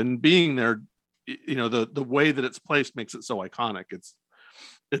there, and being there, the way that it's placed makes it so iconic.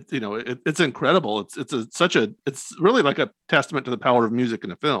 It's incredible. It's really like a testament to the power of music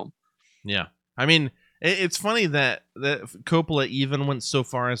in a film. Yeah. I mean, it's funny that Coppola even went so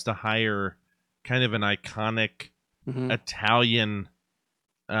far as to hire kind of an iconic Italian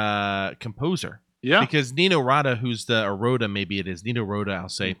composer. Yeah. Because Nino Rota, who's Nino Rota, I'll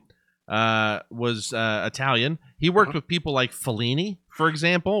say, was Italian. He worked with people like Fellini, for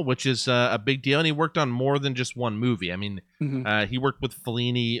example, which is a big deal. And he worked on more than just one movie. I mean, he worked with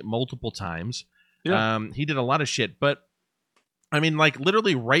Fellini multiple times. Yeah. He did a lot of shit. But, I mean, like,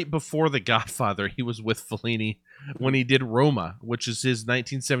 literally right before The Godfather, he was with Fellini when he did Roma, which is his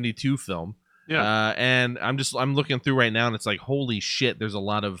 1972 film. Yeah. And I'm looking through right now, and it's like, holy shit, there's a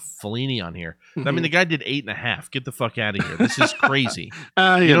lot of Fellini on here. I mean, the guy did 8.5. Get the fuck out of here. This is crazy.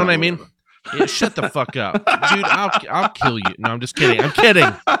 You know what I mean? Yeah, shut the fuck up, dude. I'll kill you. No, I'm just kidding.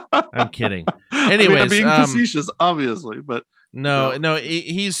 I'm kidding. Anyways, I'm being facetious, obviously, but no.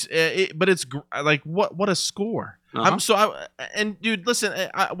 He's. But it's like what a score. Dude, listen.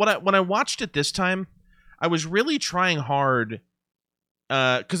 When I watched it this time, I was really trying hard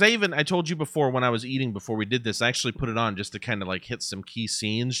because I told you before when I was eating before we did this, I actually put it on just to kind of like hit some key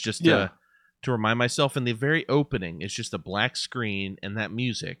scenes, just to remind myself. In the very opening, it's just a black screen and that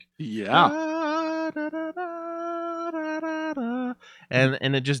music. Yeah.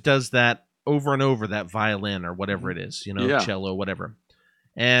 And it just does that over and over, that violin or whatever it is, cello, whatever.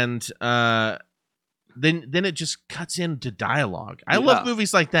 And then it just cuts into dialogue. I love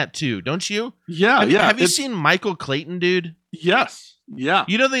movies like that too, don't you? Yeah, Have you seen Michael Clayton, dude? Yes. Yeah.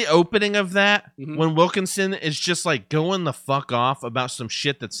 You know the opening of that when Wilkinson is just like going the fuck off about some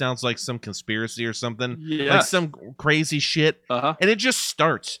shit that sounds like some conspiracy or something, like some crazy shit, and it just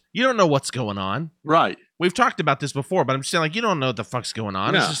starts. You don't know what's going on, right? We've talked about this before, but I'm just saying, like, you don't know what the fuck's going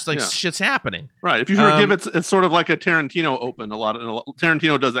on. It's just like shit's happening, right? If you forgive, it's sort of like a Tarantino open.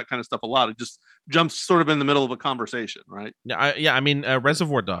 Tarantino does that kind of stuff a lot. It just jumps sort of in the middle of a conversation, right? I mean,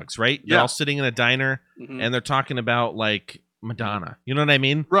 Reservoir Dogs, right? They're all sitting in a diner and they're talking about like Madonna. You know what I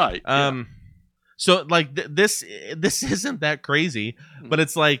mean? Right. So like this isn't that crazy, but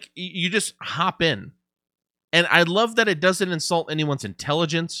it's like you just hop in. And I love that it doesn't insult anyone's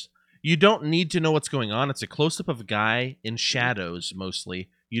intelligence. You don't need to know what's going on. It's a close-up of a guy in shadows, mostly.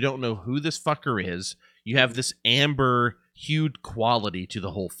 You don't know who this fucker is. You have this amber-hued quality to the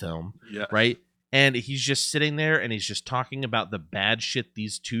whole film, right? And he's just sitting there, and he's just talking about the bad shit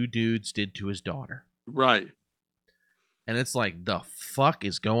these two dudes did to his daughter. Right. And it's like, the fuck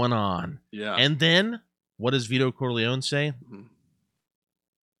is going on? Yeah. And then, what does Vito Corleone say?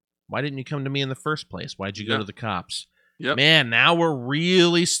 Why didn't you come to me in the first place? Why'd you go to the cops? Yep. Man, now we're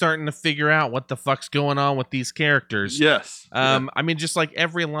really starting to figure out what the fuck's going on with these characters. Yes. I mean, just like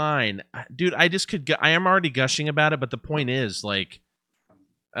every line. Dude, I am already gushing about it, but the point is, like,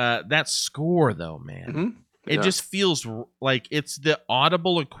 that score, though, man. It just feels like it's the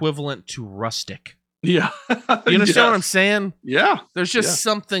audible equivalent to Rustic. Yeah. You understand what I'm saying? Yeah. There's just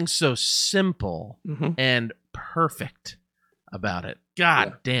something so simple and perfect about it.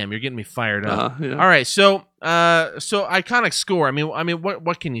 God damn, you're getting me fired up. All right, so iconic score. I mean,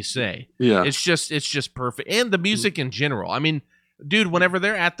 what can you say? Yeah, it's just perfect, and the music in general. I mean, dude, whenever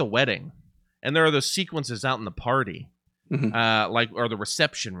they're at the wedding, and there are those sequences out in the party, or the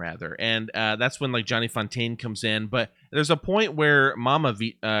reception rather, and that's when like Johnny Fontaine comes in. But there's a point where Mama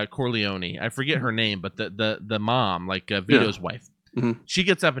Corleone, I forget her name, but the mom, like Vito's wife, she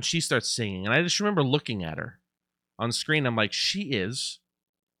gets up and she starts singing, and I just remember looking at her on screen. I'm like, she is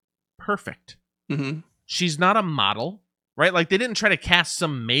perfect. She's not a model, right? Like they didn't try to cast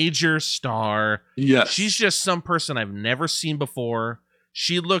some major star. Yes. She's just some person I've never seen before.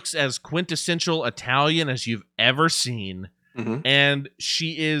 She looks as quintessential Italian as you've ever seen. And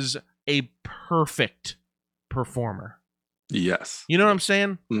she is a perfect performer. Yes. You know what I'm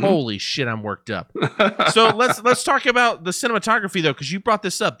saying? Holy shit, I'm worked up. So let's talk about the cinematography though, because you brought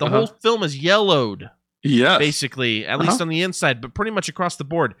this up. The whole film is yellowed. Yes. Basically, at least on the inside, but pretty much across the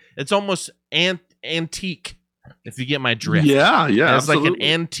board. It's almost antique, if you get my drift. Yeah, It's like an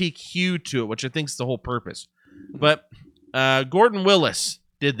antique hue to it, which I think is the whole purpose. But Gordon Willis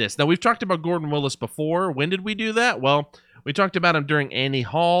did this. Now, we've talked about Gordon Willis before. When did we do that? Well, we talked about him during Annie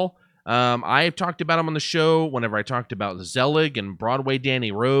Hall. I've talked about him on the show whenever I talked about Zelig and Broadway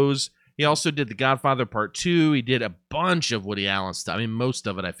Danny Rose. He also did The Godfather Part 2. He did a bunch of Woody Allen stuff. I mean, most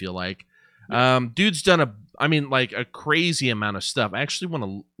of it, I feel like. Dude's done a crazy amount of stuff. I actually want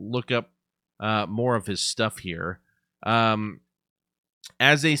to look up more of his stuff here.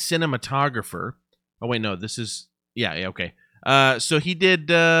 As a cinematographer. Oh wait, no, this is okay. So he did.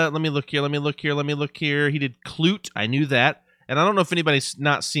 Let me look here. He did Klute. I knew that, and I don't know if anybody's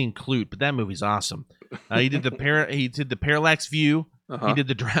not seen Klute, but that movie's awesome. He did the Parallax View. He did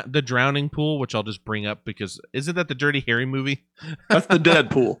the Drowning Pool, which I'll just bring up because isn't that the Dirty Harry movie? That's the Dead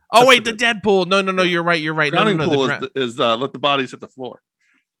Pool. Oh wait, the Dead Pool. No, you're right. Drowning Pool is let the bodies hit the floor.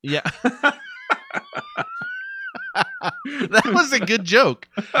 Yeah. That was a good joke.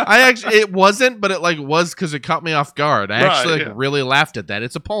 It wasn't, but it was because it caught me off guard. I actually really laughed at that.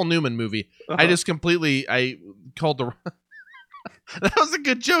 It's a Paul Newman movie. I just I called the. That was a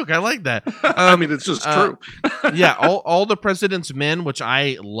good joke. I like that. I mean, it's just true. Yeah, all the President's Men, which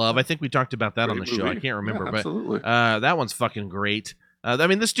I love. I think we talked about that on the show. I can't remember, but that one's fucking great. I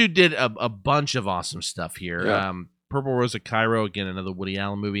mean, this dude did a bunch of awesome stuff here. Yeah. Purple Rose of Cairo, again, another Woody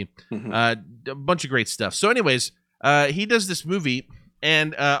Allen movie. A bunch of great stuff. So anyways, he does this movie,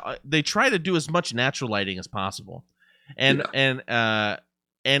 and they try to do as much natural lighting as possible. And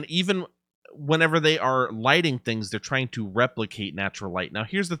even whenever they are lighting things, they're trying to replicate natural light. Now,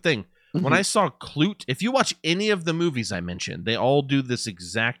 here's the thing. When I saw Klute, if you watch any of the movies I mentioned, they all do this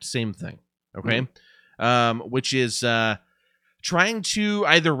exact same thing, okay? Which is trying to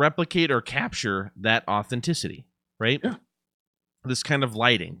either replicate or capture that authenticity, right? Yeah. This kind of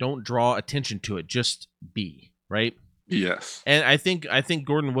lighting. Don't draw attention to it. Just be, right? Yes. And I think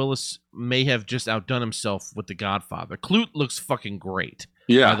Gordon Willis may have just outdone himself with The Godfather. Clute looks fucking great,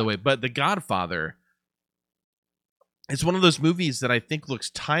 Yeah. by the way. But The Godfather, it's one of those movies that I think looks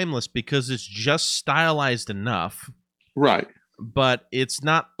timeless because it's just stylized enough, Right. but it's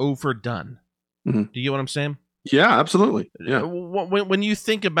not overdone. Mm-hmm. Do you get what I'm saying? Yeah, absolutely. Yeah. When you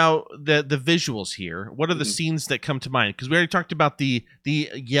think about the visuals here, what are the scenes that come to mind? Because we already talked about the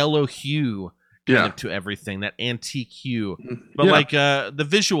yellow hue kind of to everything, that antique hue. But like the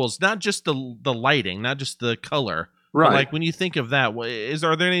visuals, not just the lighting, not just the color. Right. But like when you think of that,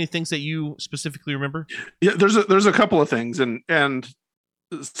 are there any things that you specifically remember? Yeah, there's a couple of things, and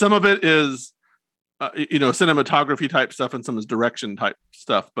some of it is cinematography type stuff, and some is direction type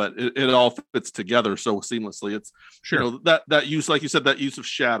stuff, but it all fits together so seamlessly. It's sure that use, like you said, that use of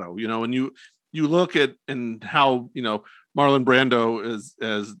shadow, and you look at and how Marlon Brando is,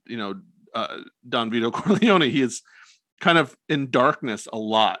 as Don Vito Corleone, he is kind of in darkness a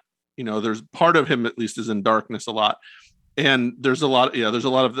lot. There's part of him at least is in darkness a lot, and there's a lot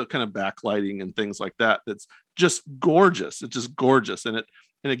of the kind of backlighting and things like that that's just gorgeous. It's just gorgeous, and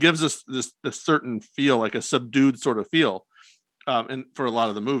it gives us this certain feel, like a subdued sort of feel, and for a lot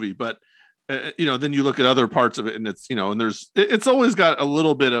of the movie. But then you look at other parts of it, and it's and it's always got a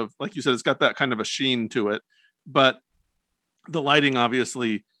little bit of, like you said, it's got that kind of a sheen to it. But the lighting,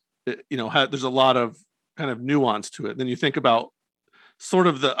 obviously, there's a lot of kind of nuance to it. Then you think about sort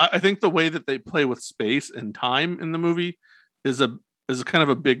of I think the way that they play with space and time in the movie is a kind of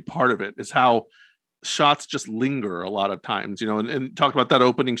a big part of it. Is how shots just linger a lot of times, and talk about that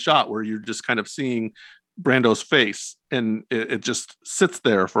opening shot where you're just kind of seeing Brando's face, and it just sits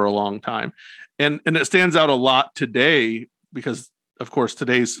there for a long time, and it stands out a lot today because, of course,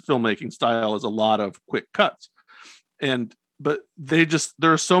 today's filmmaking style is a lot of quick cuts, but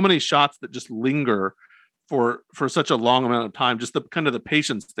there are so many shots that just linger for such a long amount of time. Just the kind of the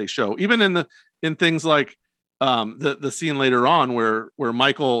patience they show, even in things like the scene later on where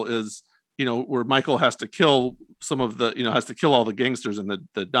Michael is, where Michael has to kill has to kill all the gangsters in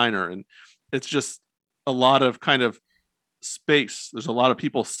the diner. And it's just a lot of kind of space. There's a lot of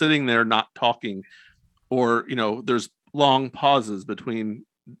people sitting there not talking, or, there's long pauses between,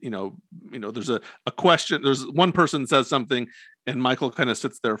 there's a question. There's one person says something and Michael kind of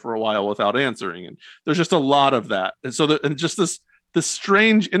sits there for a while without answering. And there's just a lot of that. And so and just this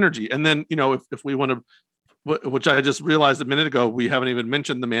strange energy. And then, if we want to, which I just realized a minute ago, we haven't even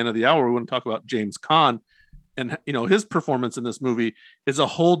mentioned the man of the hour. We want to talk about James Caan, and his performance in this movie is a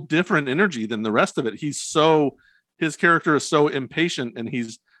whole different energy than the rest of it. His character is so impatient, and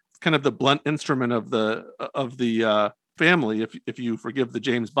he's kind of the blunt instrument of the family, if you forgive the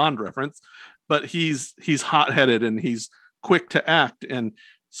James Bond reference. But he's hot-headed and he's quick to act, and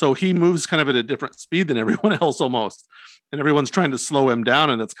so he moves kind of at a different speed than everyone else almost, and everyone's trying to slow him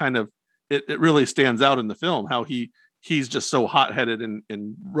down, and it's kind of it really stands out in the film how he's just so hot-headed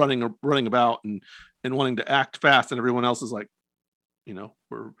and running about and wanting to act fast, and everyone else is like,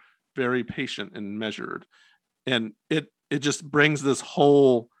 we're very patient and measured, and it just brings this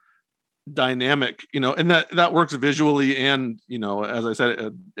whole dynamic, and that works visually and, as I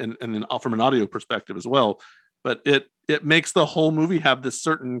said, and then from an audio perspective as well. But it makes the whole movie have this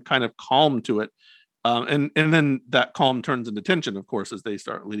certain kind of calm to it, and then that calm turns into tension, of course, as they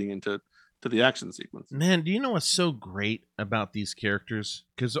start leading into the action sequence. Man, do you know what's so great about these characters?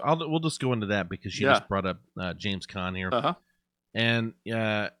 Because we'll just go into that because you just brought up James Caan here, and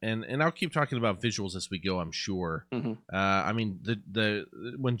I'll keep talking about visuals as we go, I'm sure. I mean,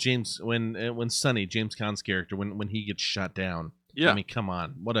 when Sonny, James Caan's character, when he gets shot down, I mean, come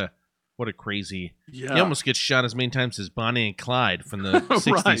on, what a crazy. He almost gets shot as many times as Bonnie and Clyde from the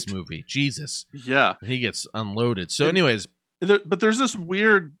 60s movie. Jesus. Yeah. He gets unloaded. So anyways, but there's this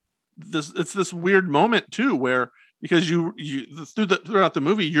weird moment too, where, because you throughout the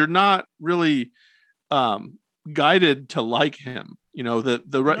movie, you're not really guided to like him.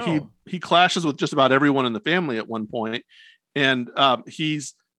 He clashes with just about everyone in the family at one point, and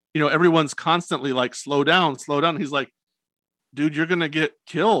he's, everyone's constantly like, slow down. He's like, dude, you're gonna get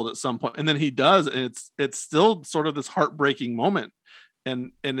killed at some point, and then he does, and it's still sort of this heartbreaking moment,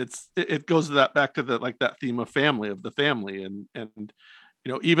 and it goes to back to that theme of family, and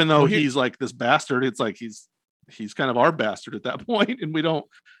even though he's like this bastard, it's like he's kind of our bastard at that point, and we don't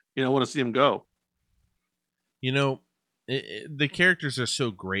want to see him go. The characters are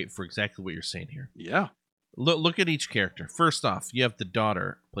so great for exactly what you're saying here. Yeah. Look at each character. First off, you have the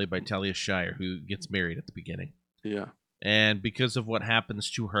daughter, played by Talia Shire, who gets married at the beginning. Yeah. and because of what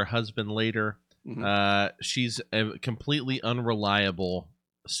happens to her husband later, she's a completely unreliable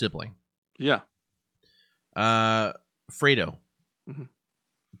sibling. Yeah. Fredo. Mhm.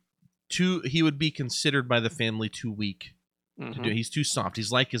 He would be considered by the family too weak to do. He's too soft.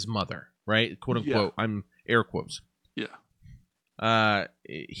 He's like his mother, right? Quote unquote. Yeah. I'm air quotes. Yeah.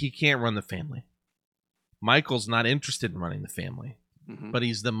 He can't run the family. Michael's not interested in running the family, but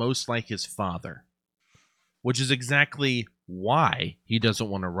he's the most like his father, which is exactly why he doesn't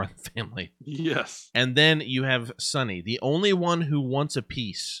want to run the family. Yes. And then you have Sonny, the only one who wants a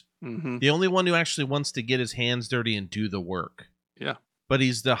piece, the only one who actually wants to get his hands dirty and do the work. Yeah. But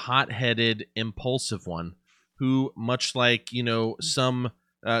he's the hot-headed, impulsive one who, much like, some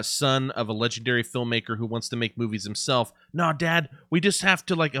son of a legendary filmmaker who wants to make movies himself, no, Dad, we just have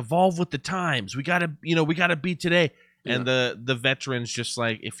to evolve with the times. We gotta be today. Yeah. And the veterans just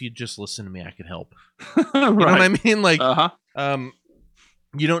like, if you just listen to me, I could help. Right. You know what I mean?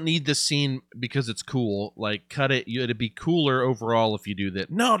 You don't need this scene because it's cool. Cut it. It'd be cooler overall if you do that.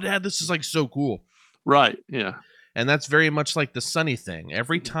 No, Dad, this is so cool. Right. Yeah. And that's very much like the Sonny thing.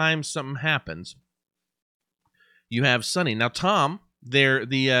 Every time something happens, you have Sonny. Now, Tom,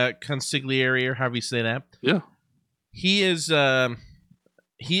 the consigliere, or however you say that. Yeah. He is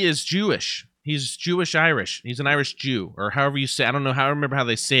Jewish. He's Jewish-Irish. He's an Irish Jew, or however you say. I don't know how. I remember how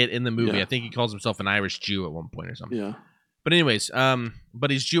they say it in the movie. Yeah. I think he calls himself an Irish Jew at one point or something. Yeah. But anyways,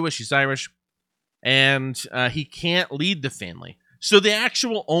 but he's Jewish. He's Irish, and he can't lead the family. So the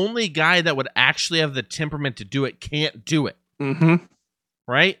actual only guy that would actually have the temperament to do it can't do it.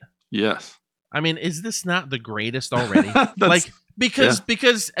 Right? Yes. I mean, is this not the greatest already?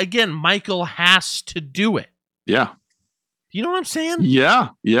 Because again, Michael has to do it. Yeah. You know what I'm saying? Yeah.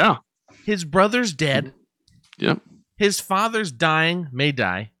 Yeah. His brother's dead. Yep. His father's dying, may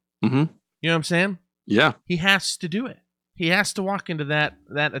die. You know what I'm saying? Yeah. He has to do it. He has to walk into that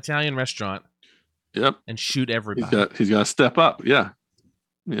Italian restaurant. Yep. And shoot everybody. He's got to step up. Yeah.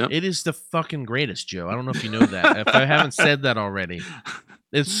 Yep. It is the fucking greatest, Joe. I don't know if you know that. If I haven't said that already,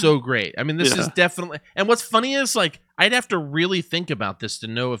 it's so great. I mean, this is definitely. And what's funny is I'd have to really think about this to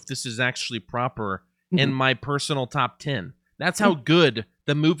know if this is actually proper in my personal top 10. That's how good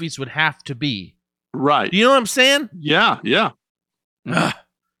the movies would have to be. Right. Do you know what I'm saying? Yeah. Yeah.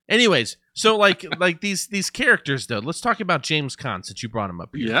 Anyways, so these characters though. Let's talk about James Caan since you brought him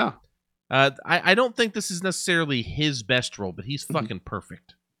up here. Yeah. I don't think this is necessarily his best role, but he's fucking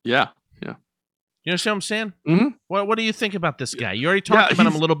perfect. Yeah, yeah. You understand what I'm saying? What do you think about this guy? You already talked about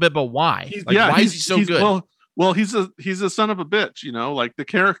him a little bit, but why? Why is he so good? Well, he's a son of a bitch. The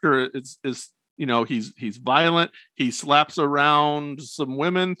character is he's violent. He slaps around some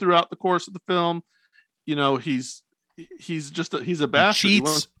women throughout the course of the film. He's a bastard. He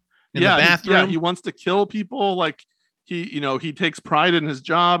cheats in the bathroom. He wants to kill people. He takes pride in his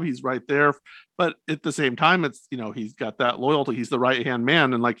job. He's right there. But at the same time, it's, he's got that loyalty. He's the right-hand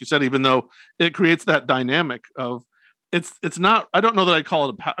man. And like you said, even though it creates that dynamic of it's not, I don't know that I'd call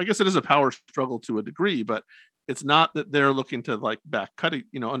it I guess it is a power struggle to a degree, but it's not that they're looking to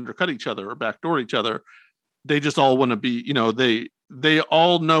undercut each other or backdoor each other. They just all want to be, they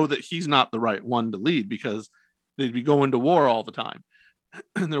all know that he's not the right one to lead because they'd be going to war all the time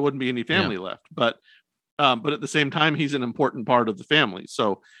and there wouldn't be any family left. But at the same time, he's an important part of the family.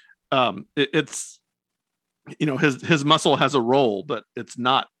 So it's his muscle has a role, but it's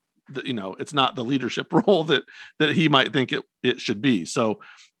not it's not the leadership role that he might think it should be. So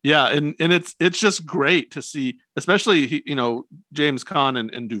yeah, and it's just great to see, especially James Caan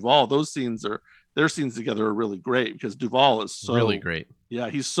and Duvall. Their scenes together are really great because Duvall is so really great. Yeah,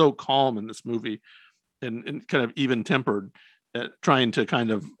 he's so calm in this movie and kind of even tempered at trying to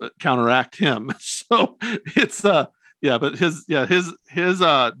kind of counteract him. So it's but his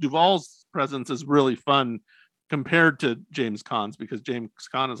Duvall's presence is really fun compared to James Caan's, because James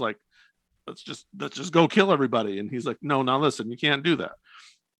Caan is like, let's just go kill everybody, and he's like, no, now listen, you can't do that.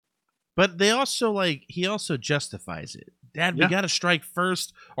 But they also he also justifies it. Dad, we got to strike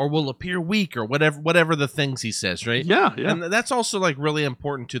first or we'll appear weak, or whatever the things he says, right? Yeah. And that's also really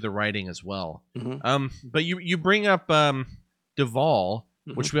important to the writing as well. But you bring up Duvall,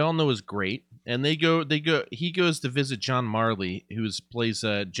 which we all know is great, and he goes to visit John Marley, who plays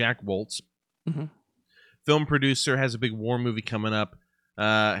Jack Woltz. Film producer, has a big war movie coming up,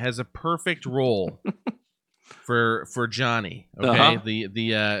 has a perfect role for Johnny. Okay,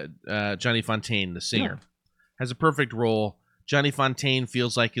 the Johnny Fontaine, the singer, has a perfect role. Johnny Fontaine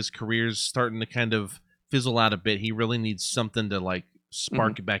feels like his career's starting to kind of fizzle out a bit. He really needs something to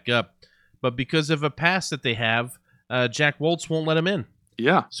spark it back up. But because of a past that they have, Jack Woltz won't let him in.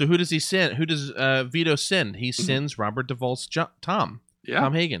 Yeah. So who does he send? Who does Vito send? He Mhm. sends Robert Duvall's Tom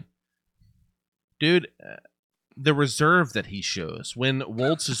Yeah. Hagen. Dude, the reserve that he shows when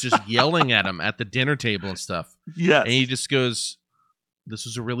Waltz is just yelling at him at the dinner table and stuff. Yes. And he just goes, "This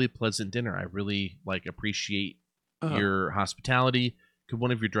was a really pleasant dinner. I really appreciate your hospitality. Could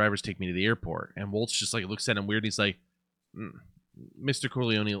one of your drivers take me to the airport?" And Waltz just looks at him weird. And he's like, "Mr.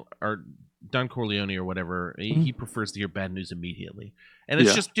 Corleone or Don Corleone or whatever, he prefers to hear bad news immediately." And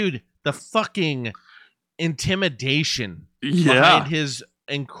it's just, dude, the fucking intimidation behind his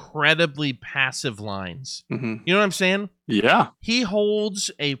incredibly passive lines. Mm-hmm. You know what I'm saying? Yeah. He holds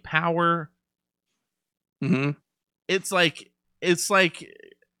a power. Mm-hmm. It's like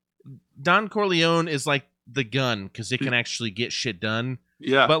Don Corleone is like the gun because it can actually get shit done.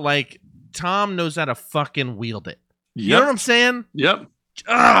 Yeah. But Tom knows how to fucking wield it. Yep. You know what I'm saying? Yep.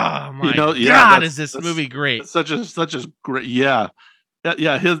 Oh my God, is this movie great? Such a great, yeah.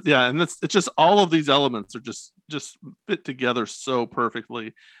 And it's just all of these elements are just fit together so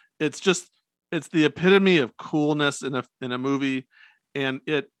perfectly. It's the epitome of coolness in a movie, and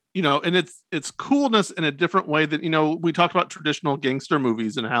it's coolness in a different way that we talked about traditional gangster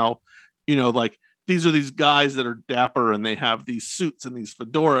movies and how these are these guys that are dapper and they have these suits and these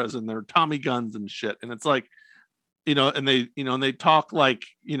fedoras and they're Tommy guns and shit, and it's like and they talk like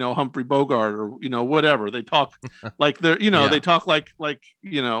Humphrey Bogart or whatever. They talk like they're they talk like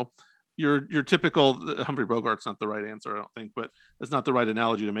your typical Humphrey Bogart's not the right answer, I don't think, but it's not the right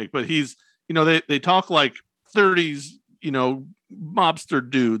analogy to make. But he's they talk like 30s mobster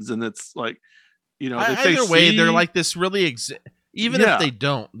dudes, and it's like they either way they're like this really even if they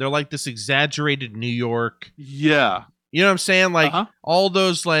don't, they're like this exaggerated New York. Yeah. You know what I'm saying? All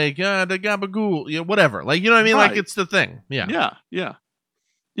those the gabagool, whatever. You know what I mean? Right. It's the thing. Yeah.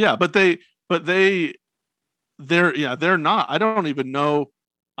 Yeah. But they're not. I don't even know.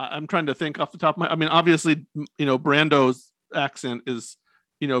 I'm trying to think off the top of my. I mean, obviously, Brando's accent is,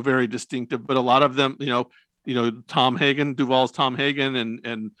 very distinctive. But a lot of them, Tom Hagen, Duvall's Tom Hagen,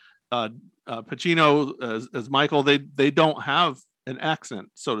 and Pacino as Michael, they don't have an accent,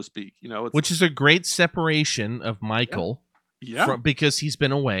 so to speak, which is a great separation of Michael, because he's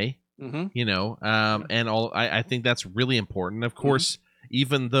been away, and all. I think that's really important. Of course,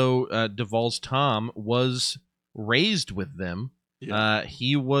 even though Duvall's Tom was raised with them,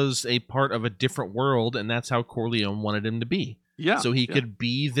 he was a part of a different world, and that's how Corleone wanted him to be. Yeah, so he could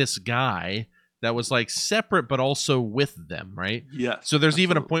be this guy that was separate, but also with them, right? Yeah. So there's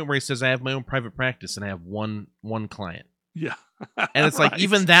even a point where he says, "I have my own private practice, and I have one client." Yeah. And it's right.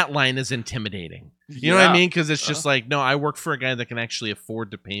 Even that line is intimidating. You know what I mean? Because it's just no, I work for a guy that can actually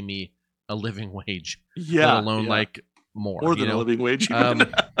afford to pay me a living wage. Yeah. Let alone more than a living wage.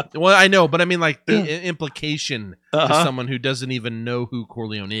 Well, I know, but I mean the implication to someone who doesn't even know who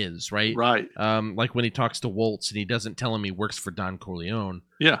Corleone is, right? Right. Like when he talks to Waltz and he doesn't tell him he works for Don Corleone.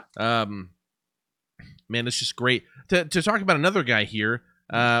 Yeah. Man, it's just great. To talk about another guy here,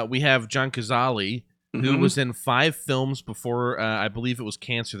 we have John Cazale, who was in 5 films before, I believe it was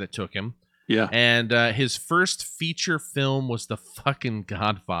cancer that took him. Yeah. And his first feature film was The fucking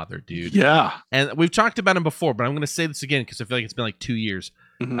Godfather, dude. Yeah. And we've talked about him before, but I'm going to say this again because I feel like it's been 2 years.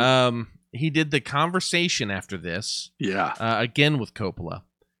 He did The Conversation after this. Yeah. Again with Coppola.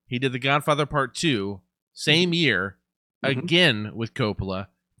 He did The Godfather Part 2, same year, again with Coppola.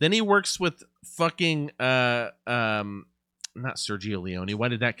 Then he works with fucking, not Sergio Leone. Why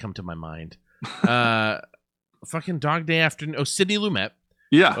did that come to my mind? Fucking Dog Day Afternoon. Sidney Lumet.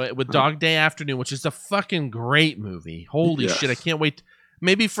 Yeah. With Dog Day Afternoon, which is a fucking great movie. Holy shit. I can't wait.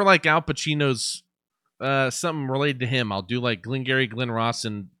 Maybe for Al Pacino's something related to him, I'll do Glengarry Glen Ross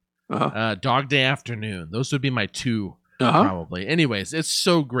and Dog Day Afternoon. Those would be my 2 probably. Anyways, it's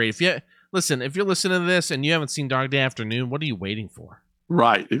so great. If you're listening to this and you haven't seen Dog Day Afternoon, what are you waiting for?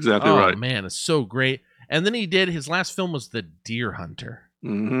 Right. Exactly right. Oh man, it's so great. And then his last film was The Deer Hunter.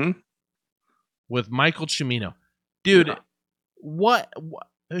 With Michael Cimino. Dude,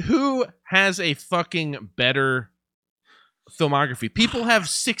 who has a fucking better filmography? People have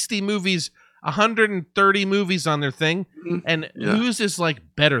 60 movies, 130 movies on their thing, and whose is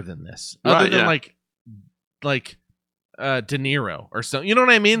better than this? Other than De Niro or something. You know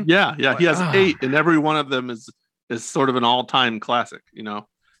what I mean? Yeah, yeah. He has 8, and every one of them is sort of an all-time classic, I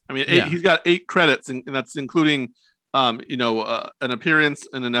mean, 8, he's got 8 credits, and that's including an appearance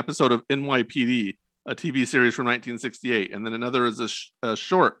in an episode of NYPD, a TV series from 1968, and then another is a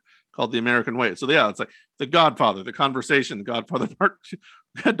short called The American Way. So it's The Godfather, The Conversation, The Godfather Part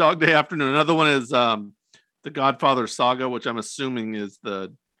 2, Dog Day Afternoon. Another one is The Godfather Saga, which I'm assuming is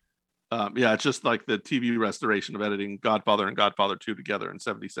the Yeah, it's just like the TV restoration of editing Godfather and Godfather 2 together in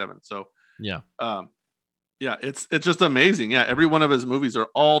 77. So Yeah. um, yeah, it's just amazing. Yeah, every one of his movies are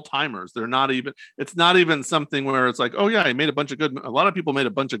all timers. They're not even. It's not even something where it's like, oh yeah, he made a bunch of good. A lot of people made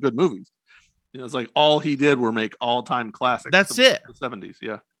a bunch of good movies. It's like all he did were make all time classics. That's it. The 70s.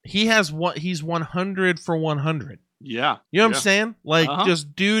 Yeah. He has what he's 100 for 100. Yeah. You know what yeah. I'm saying? Like, Uh-huh.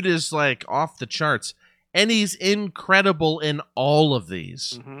 just dude is like off the charts, and he's incredible in all of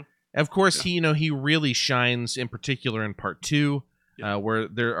these. Mhm. Of course, Yeah. he really shines in particular in part 2, Yeah. where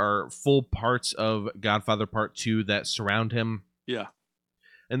there are full parts of Godfather Part 2 that surround him. Yeah.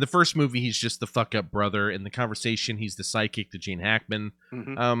 In the first movie, he's just the fuck up brother. In the conversation, he's the psychic to Gene Hackman.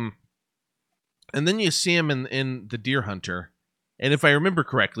 Mhm. And then you see him in The Deer Hunter. And if I remember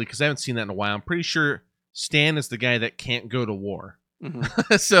correctly, because I haven't seen that in a while, I'm pretty sure Stan is the guy that can't go to war.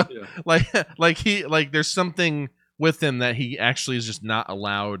 Mhm. So Yeah. like there's something with him that he actually is just not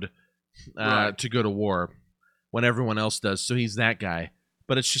allowed Right. to go to war when everyone else does. So he's that guy.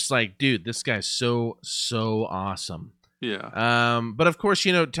 But it's just like, dude, this guy's so awesome. Yeah. But of course,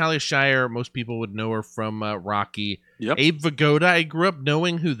 Talia Shire, most people would know her from Rocky. Yep. Abe Vigoda, I grew up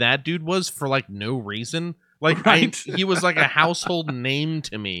knowing who that dude was for like no reason. Like Right. he was like a household name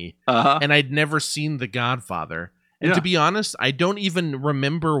to me, Uh-huh. and I'd never seen The Godfather. And Yeah. to be honest, I don't even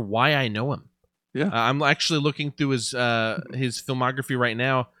remember why I know him. Yeah. I'm actually looking through his filmography right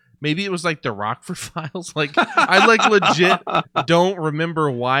now. Maybe it was like the Rockford Files. Like I like legit don't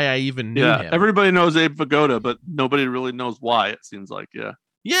remember why I even knew him. Everybody knows Abe Vigoda, but nobody really knows why. It seems like, yeah.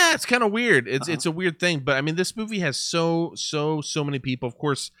 Yeah, it's kind of weird. It's Uh-huh. it's a weird thing, but I mean, this movie has so many people. Of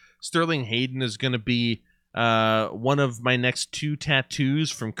course, Sterling Hayden is going to be one of my next 2 tattoos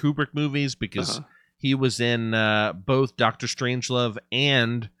from Kubrick movies because Uh-huh. he was in both Doctor Strangelove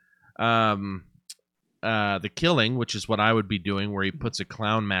and The Killing, which is what I would be doing, where he puts a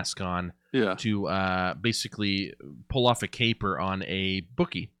clown mask on Yeah. to basically pull off a caper on a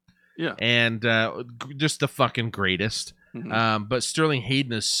bookie. Yeah. And just the fucking greatest. Mhm. But Sterling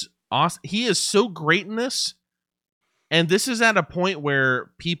Hayden is awesome. He is so great in this. And this is at a point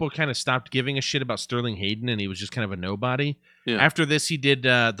where people kind of stopped giving a shit about Sterling Hayden, and he was just kind of a nobody. Yeah. After this, he did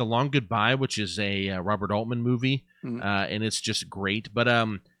The Long Goodbye, which is a Robert Altman movie, Mhm. and it's just great. But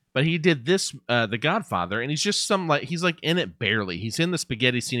he did this, The Godfather, and he's just he's like in it barely. He's in the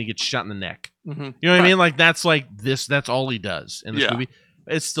spaghetti scene, he gets shot in the neck. Mhm. You know what I mean? Like that's all he does in this Yeah. movie.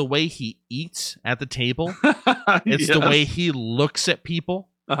 It's the way he eats at the table. It's the Yes. way he looks at people.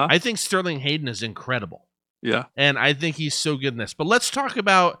 Uh-huh. I think Sterling Hayden is incredible. Yeah. And I think he's so good in this. But let's talk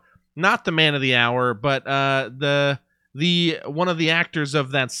about not the man of the hour, but the one of the actors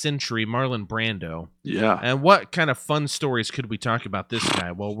of that century, Marlon Brando. Yeah. And what kind of fun stories could we talk about this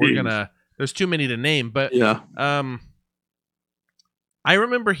guy? Well, there's too many to name, but Yeah. I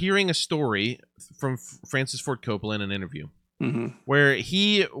remember hearing a story from Francis Ford Coppola in an interview Mhm. where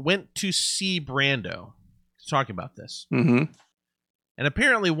he went to see Brando to talk about this. Mhm. And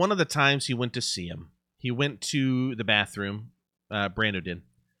apparently one of the times he went to see him, he went to the bathroom, Brando did,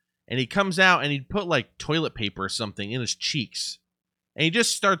 and he comes out and he'd put like toilet paper or something in his cheeks. And he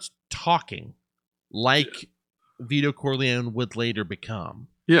just starts talking like Vito Corleone would later become.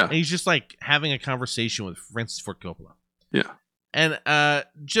 Yeah. And he's just like having a conversation with Francis Ford Coppola. Yeah. And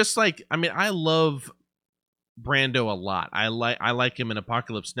just like, I mean, I love Brando a lot. I like him in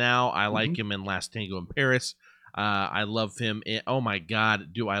Apocalypse Now. I like him in Last Tango in Paris. I love him in, oh my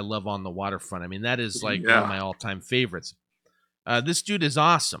God, do I love On the Waterfront. I mean, that is like one of my all-time favorites. This dude is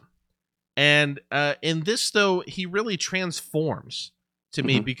awesome. And in this, though, he really transforms to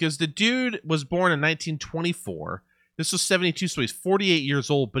me because the dude was born in 1924. This was 72, so he's 48 years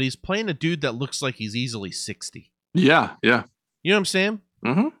old, but he's playing a dude that looks like he's easily 60. Yeah. Yeah. You know what I'm saying?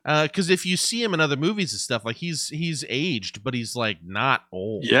 Mm-hmm. Because if you see him in other movies and stuff, like he's aged, but he's like not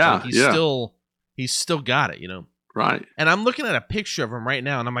old. Yeah, Like, yeah. he's still got it, you know. Right. And I'm looking at a picture of him right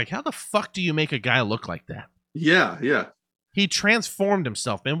now, and I'm like, how the fuck do you make a guy look like that? Yeah. Yeah. He transformed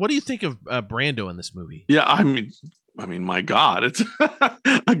himself, man. What do you think of Brando in this movie? Yeah. I mean, my God, it's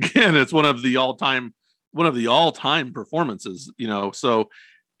again, it's one of the all-time performances, you know. So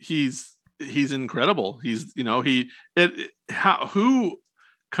he's incredible. He's, you know, who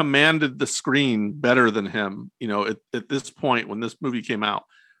commanded the screen better than him, you know, at this point when this movie came out?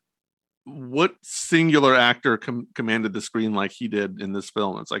 What singular actor commanded the screen like he did in this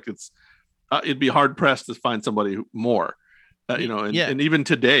film? It's like it'd be hard pressed to find somebody more, you know. And even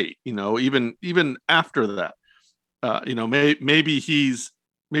today, you know, even after that, you know,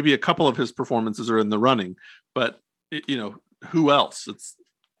 maybe a couple of his performances are in the running, but you know, who else? It's,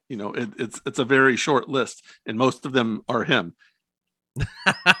 you know, it's a very short list, and most of them are him.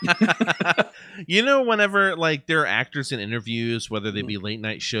 You know, whenever like there are actors in interviews, whether they Mhm. be late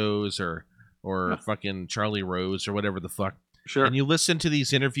night shows or Yeah. fucking Charlie Rose or whatever the fuck, Sure. and you listen to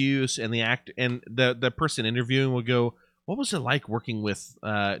these interviews, and the person interviewing will go, "What was it like working with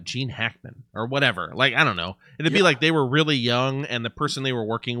Gene Hackman or whatever?" Like I don't know. It'd be Yeah. like they were really young, and the person they were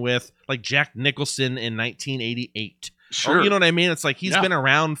working with, like Jack Nicholson in 1988, or Sure. you know what I mean? It's like he's Yeah. been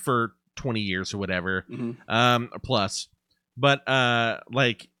around for 20 years or whatever, Mhm. plus. But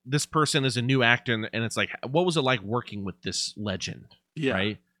like this person is a new actor, and it's like, what was it like working with this legend? Yeah.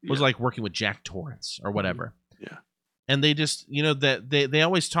 Right? What was it Yeah. like working with Jack Torrance or whatever? Yeah. And they just, you know, that they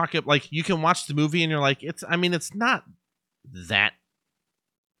always talk it like you can watch the movie and you're like, it's, I mean, it's not that,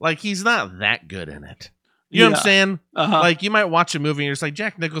 like he's not that good in it. You know what I'm Yeah. saying? Uh-huh. Like you might watch a movie and you're just like,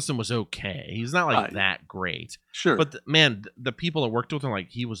 Jack Nicholson was okay. He's not like Right. that great. Sure. But man, the people that worked with him, like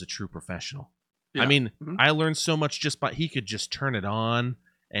he was a true professional. I Yeah. mean, Mhm. I learned so much just by he could just turn it on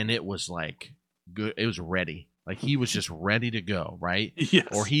and it was like good. It was ready. Like he was just ready to go, right? Yes.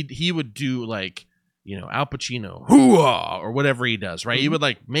 Or he would do like, you know, Al Pacino, hoo-ah, or whatever he does, right? He Mhm. would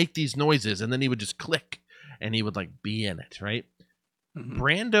like make these noises and then he would just click and he would like be in it, right? Mhm.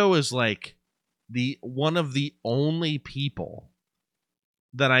 Brando is like the one of the only people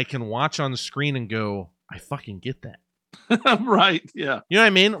that I can watch on the screen and go, I fucking get that. Right. Yeah. You know what I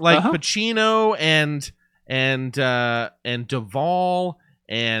mean? Like Uh-huh. Pacino and Duvall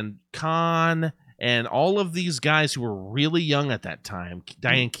and Khan and all of these guys who were really young at that time,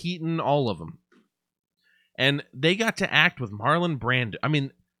 Diane Keaton, all of them. And they got to act with Marlon Brando. I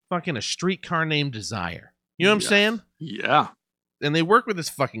mean, fucking A Streetcar Named Desire. You know what I'm Yes. saying? Yeah. And they work with this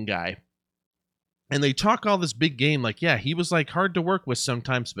fucking guy. And they talk all this big game like, yeah, he was like hard to work with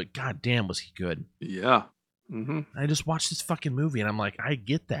sometimes, but goddamn was he good. Yeah. Mm-hmm. I just watched this fucking movie and I'm like, I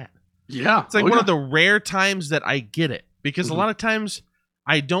get that. Yeah. It's like Oh, one yeah. of the rare times that I get it because a Mhm. lot of times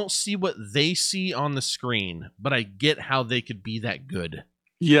I don't see what they see on the screen, but I get how they could be that good.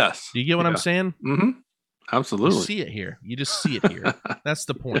 Yes. Do you get what I'm saying? Mm-hmm. You Absolutely. see it here. You just see it here. That's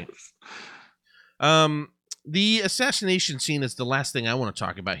the point. Yes. The assassination scene is the last thing I want to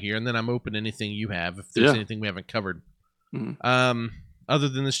talk about here, and then I'm open to anything you have if there's Yeah. anything we haven't covered. Mhm. Other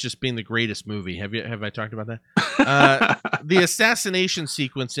than this just being the greatest movie, have I talked about that? The assassination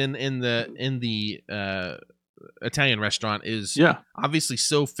sequence in the Italian restaurant is Yeah. obviously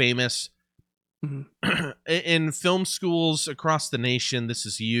so famous. Mhm. In film schools across the nation, this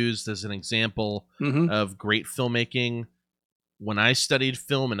is used as an example Mhm. of great filmmaking. When I studied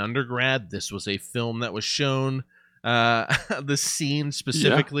film in undergrad, this was a film that was shown. The scene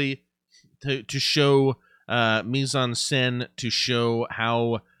specifically to show mise en scène, to show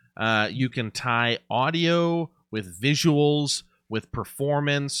how you can tie audio with visuals, with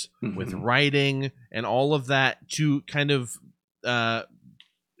performance, with Mhm. writing, and all of that to kind of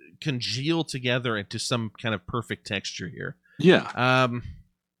congeal together into some kind of perfect texture here. Yeah.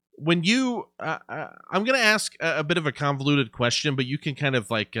 When you I'm gonna ask a bit of a convoluted question, but you can kind of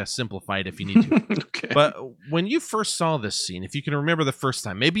like simplify it if you need to. Okay. But when you first saw this scene, if you can remember the first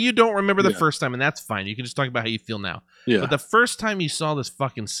time, maybe you don't remember the Yeah. first time, and that's fine. You can just talk about how you feel now. Yeah. But the first time you saw this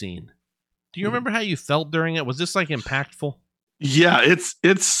fucking scene, do you Mhm. remember how you felt during it? Was this like impactful? Yeah,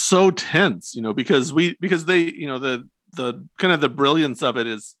 it's so tense, because they, the kind of the brilliance of it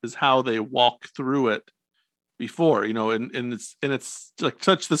is how they walk through it before, and it's like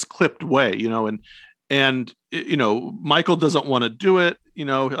such this clipped way, Michael doesn't want to do it,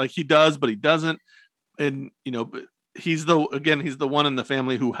 like he does, but he doesn't. And, but he's the one in the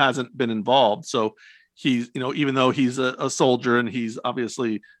family who hasn't been involved. So he's, even though he's a soldier and he's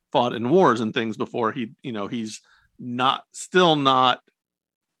obviously fought in wars and things before, he's not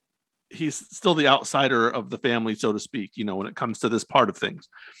he's still the outsider of the family, so to speak, when it comes to this part of things.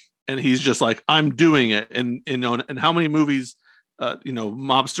 And he's just like, I'm doing it. And, and how many movies,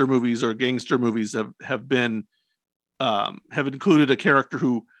 mobster movies or gangster movies have been, have included a character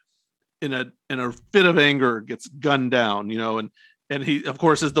who in a fit of anger gets gunned down, and he of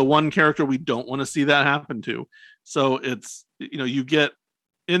course is the one character we don't want to see that happen to. So it's, you get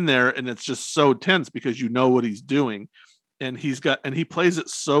in there and it's just so tense because you know what he's doing, and he plays it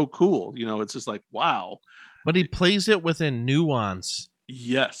so cool. It's just like, wow. But he plays it with a nuance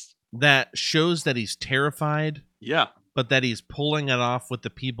Yes. that shows that he's terrified, Yeah. but that he's pulling it off with the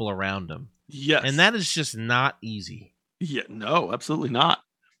people around him. Yes. And that is just not easy. Yeah, no, absolutely not.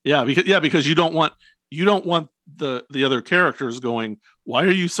 Because you don't want the other characters going, why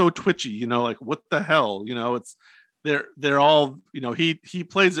are you so twitchy? Like, what the hell? It's they're all, he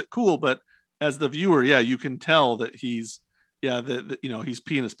plays it cool, but as the viewer, you can tell that he's, he's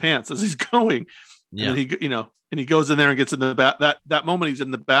peeing his pants as he's going. And Yeah. then he goes in there and gets in the that moment he's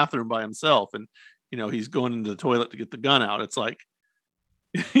in the bathroom by himself, and he's going into the toilet to get the gun out. It's like,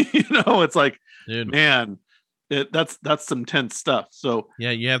 it's like, Dude. man, that's some tense stuff. So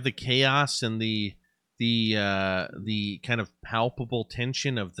Yeah, you have the chaos and the kind of palpable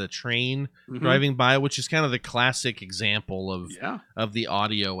tension of the train driving by, which is kind of the classic example of the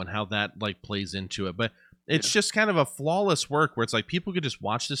audio and how that like plays into it. But it's just kind of a flawless work where it's like people could just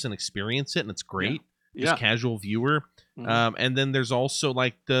watch this and experience it, and it's great. Just casual viewer. And then there's also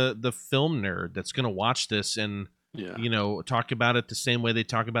like the film nerd that's gonna watch this and talk about it the same way they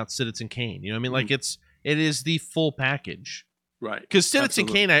talk about Citizen Kane. You know what I mean? Like it is the full package. Right. Because Citizen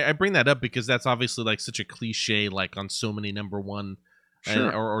Kane, I bring that up because that's obviously like such a cliche, like on so many number one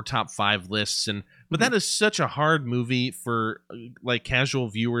or top 5 lists, but that is such a hard movie for like casual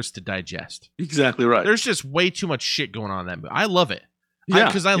viewers to digest. Exactly right. There's just way too much shit going on in that movie. I love it.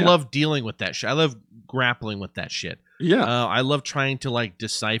 Because I love dealing with that shit. I love grappling with that shit. Yeah. I love trying to like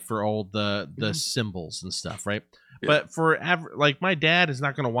decipher all the symbols and stuff, right? But for like my dad is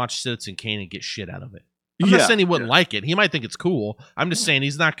not going to watch Citizen Kane and get shit out of it. I'm not saying he wouldn't like it. He might think it's cool. I'm just saying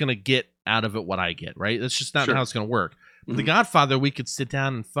he's not going to get out of it what I get, right? That's just not how it's going to work. The Godfather, we could sit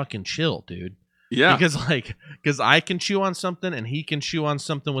down and fucking chill, dude. Yeah. Because I can chew on something and he can chew on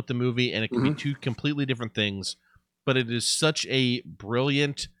something with the movie, and it can be two completely different things. But it is such a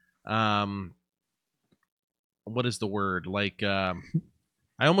brilliant, what is the word? Like,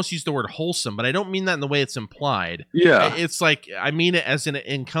 I almost used the word wholesome, but I don't mean that in the way it's implied. Yeah. It's like, I mean it as in it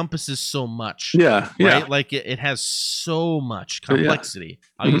encompasses so much. Yeah. Right? Like it has so much complexity.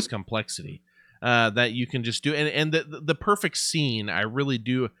 I'll use complexity that you can just do. And the perfect scene, I really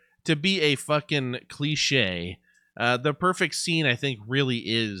do, to be a fucking cliche, the perfect scene, I think, really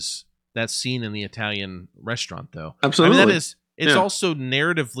is that scene in the Italian restaurant, though. Absolutely. I mean, it's also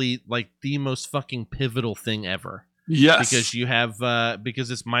narratively like the most fucking pivotal thing ever. Yes. Because you have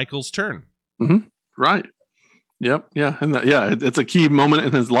because it's Michael's turn. Right. Yep. Yeah. And it's a key moment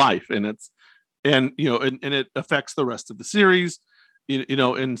in his life, and it affects the rest of the series,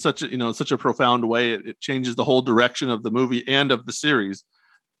 in such a profound way. It changes the whole direction of the movie and of the series.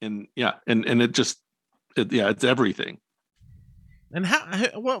 And it's everything. And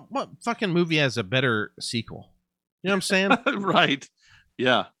what fucking movie has a better sequel? You know what I'm saying? Right.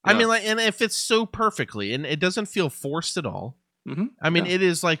 Yeah. I mean, like, and it fits so perfectly, and it doesn't feel forced at all. I mean, it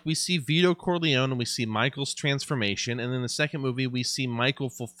is like we see Vito Corleone and we see Michael's transformation, and in the second movie we see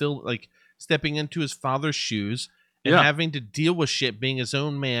Michael stepping into his father's shoes and having to deal with shit, being his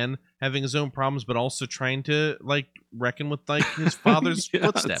own man, having his own problems, but also trying to like reckon with like his father's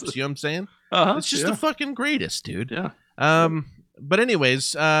footsteps. You know what I'm saying? It's just the fucking greatest, dude. Yeah. But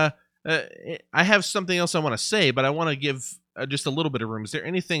anyways, I have something else I want to say, but I want to give just a little bit of room. Is there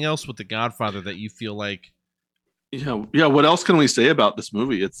anything else with The Godfather that you feel like? Yeah. What else can we say about this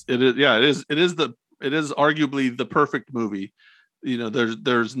movie? It is arguably the perfect movie.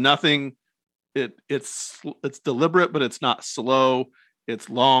 There's nothing. It's deliberate, but it's not slow. It's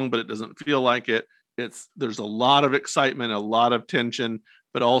long, but it doesn't feel like it. There's a lot of excitement, a lot of tension,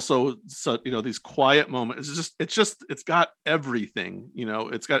 but also these quiet moments. It's got everything.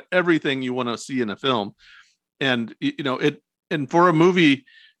 It's got everything you want to see in a film. And and for a movie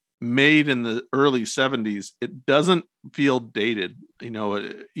made in the early 70s, it doesn't feel dated.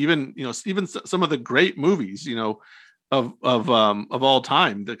 Even some of the great movies, of all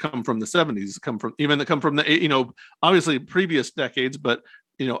time that come from the 70s, come from the obviously previous decades, but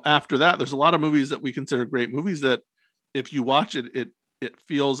after that, there's a lot of movies that we consider great movies that if you watch it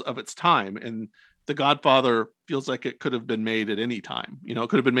feels of its time. And The Godfather feels like it could have been made at any time. It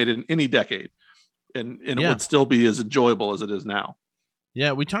could have been made in any decade. And it would still be as enjoyable as it is now.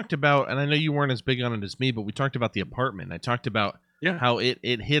 Yeah, we talked about, and I know you weren't as big on it as me, but we talked about The Apartment. I talked about how it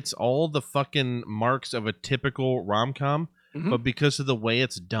hits all the fucking marks of a typical rom-com, but because of the way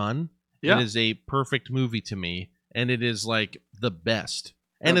it's done, it is a perfect movie to me, and it is like the best.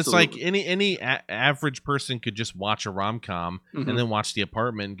 And Absolutely. It's like any average person could just watch a rom-com and then watch The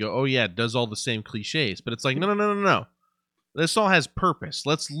Apartment and go, oh yeah, it does all the same cliches. But it's like, no. This all has purpose.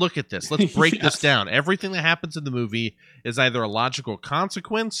 Let's look at this. Let's break this down. Everything that happens in the movie is either a logical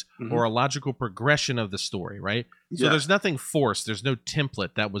consequence or a logical progression of the story, right? So there's nothing forced. There's no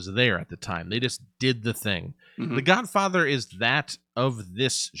template that was there at the time. They just did the thing. The Godfather is that of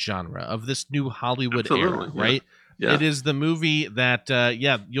this genre, of this new Hollywood era, right? Yeah. It is the movie that,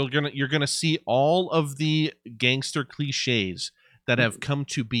 you're gonna see all of the gangster cliches that have come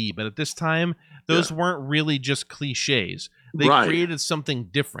to be, but at this time, those weren't really just cliches. They created something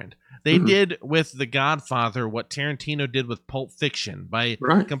different. They did with The Godfather what Tarantino did with Pulp Fiction by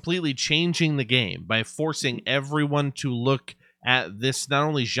completely changing the game, by forcing everyone to look at this not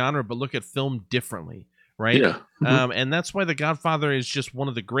only genre but look at film differently, right? Yeah. And that's why The Godfather is just one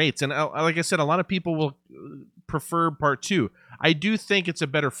of the greats. And like I said, a lot of people will prefer Part 2. I do think it's a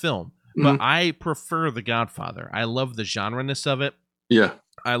better film, but I prefer The Godfather. I love the genre-ness of it. Yeah.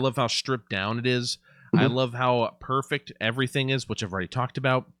 I love how stripped down it is. I love how perfect everything is, which I've already talked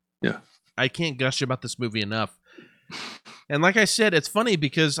about. Yeah. I can't gush about this movie enough. And like I said, it's funny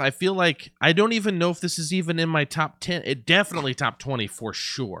because I feel like I don't even know if this is even in my top 10. It definitely top 20 for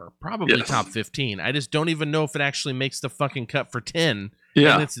sure. Probably top 15. I just don't even know if it actually makes the fucking cut for 10.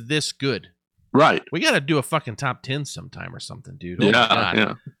 Yeah. And it's this good. Right. We got to do a fucking top 10 sometime or something, dude. Oh my God.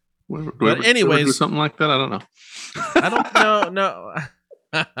 Yeah. But anyways, do something like that. I don't know. I don't know.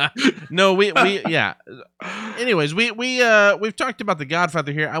 No, we yeah. Anyways, we've talked about The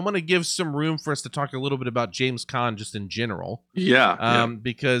Godfather here. I want to give some room for us to talk a little bit about James Caan just in general. Yeah.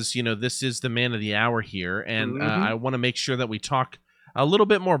 Because this is the man of the hour here, and I want to make sure that we talk a little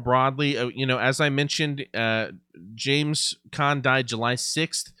bit more broadly. As I mentioned, James Caan died July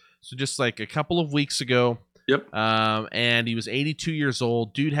 6th, so just like a couple of weeks ago. Yep. And he was 82 years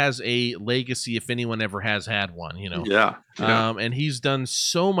old. Dude has a legacy if anyone ever has had one, Yeah. And he's done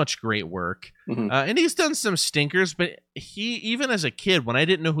so much great work. And he's done some stinkers, but he, even as a kid, when I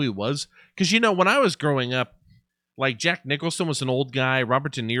didn't know who he was, because, when I was growing up, like Jack Nicholson was an old guy,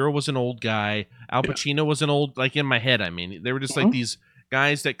 Robert De Niro was an old guy, Al Pacino was an old, like in my head, I mean, they were just like these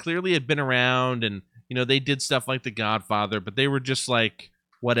guys that clearly had been around and, they did stuff like The Godfather, but they were just like,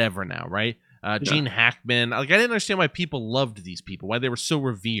 whatever now, right? Gene Hackman. Like, I didn't understand why people loved these people, why they were so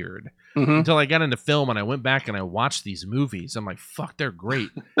revered until I got into film and I went back and I watched these movies. I'm like, fuck, they're great.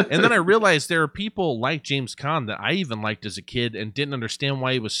 And then I realized there are people like James Caan that I even liked as a kid and didn't understand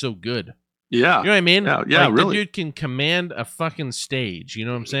why he was so good. Yeah. You know what I mean? Yeah, like, really. The dude can command a fucking stage. You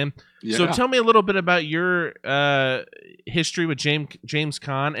know what I'm saying? Yeah. So tell me a little bit about your history with James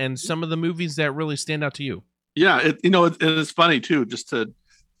Caan and some of the movies that really stand out to you. Yeah. It is funny too, just to,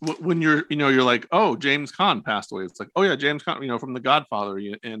 when you're like, oh, James Caan passed away. It's like, oh yeah, James Caan, from The Godfather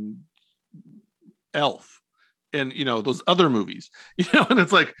and Elf and those other movies, and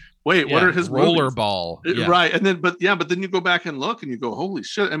it's like, wait, what are his Rollerball? Right. And then but then you go back and look and you go, holy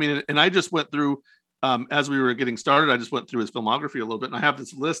shit. I mean, and I just went through as we were getting started, I just went through his filmography a little bit, and I have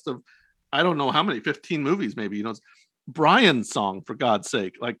this list of I don't know how many, 15 movies maybe. It's Brian's Song, for God's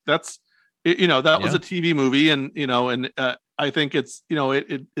sake. Like that's that was a TV movie, and I think it's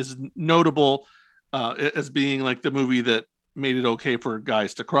it is notable as being like the movie that made it okay for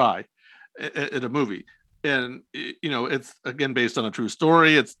guys to cry at a movie. And it's again based on a true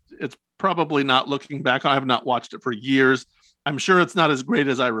story. It's probably not, looking back, I have not watched it for years. I'm sure it's not as great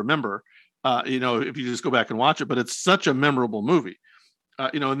as I remember. If you just go back and watch it, but it's such a memorable movie.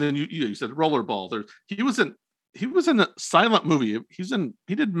 And then you said Rollerball. He was in a silent movie.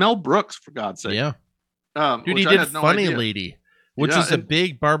 He did Mel Brooks, for God's sake. Yeah. Dude, he did Funny Lady, which is a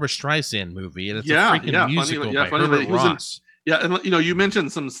big Barbra Streisand movie, and it's a freaking musical by Herbert Ross. And you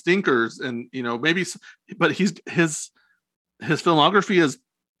mentioned some stinkers, and maybe, but his filmography is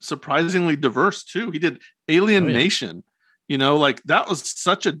surprisingly diverse too. He did Alien Nation, like that was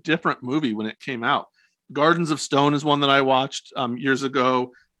such a different movie when it came out. Gardens of Stone is one that I watched years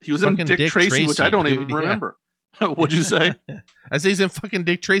ago. He was in Dick Tracy, which I don't even remember. What'd you say? I say he's in fucking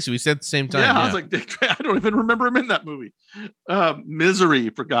Dick Tracy. We said at the same time. Yeah, I was like, Dick Tracy. I don't even remember him in that movie. Misery,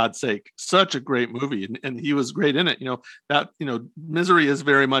 for God's sake, such a great movie, and he was great in it. Misery is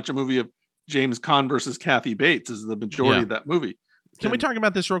very much a movie of James Caan versus Kathy Bates, is the majority of that movie. Can we talk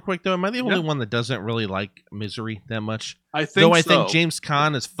about this real quick though? Am I the only one that doesn't really like Misery that much? I think I think James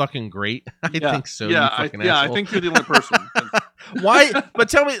Caan is fucking great. I think so. I think you're the only person. Why? But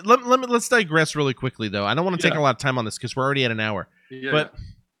tell me. Let's digress really quickly though. I don't want to take a lot of time on this because we're already at an hour. Yeah. But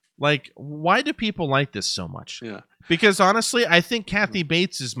like, why do people like this so much? Yeah. Because honestly, I think Kathy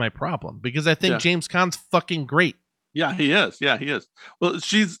Bates is my problem. Because I think James Caan's fucking great. Yeah, he is. Yeah, he is. Well,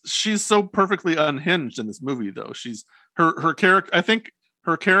 she's so perfectly unhinged in this movie, though. She's her character. I think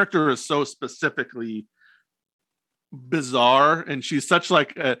her character is so specifically bizarre, and she's such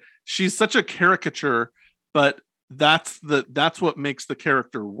a caricature. But that's what makes the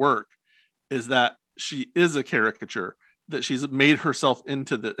character work, is that she is a caricature, that she's made herself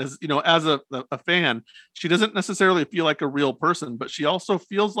into the, as a fan. She doesn't necessarily feel like a real person, but she also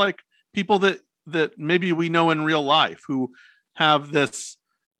feels like people that maybe we know in real life, who have this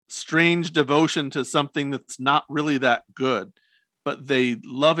strange devotion to something that's not really that good. but they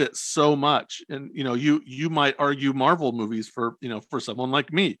love it so much. And you might argue Marvel movies for for someone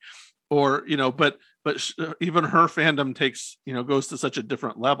like me, or even her fandom takes goes to such a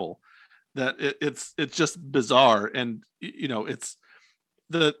different level that it's just bizarre. And it's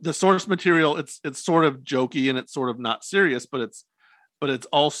the source material. It's sort of jokey and it's sort of not serious, but it's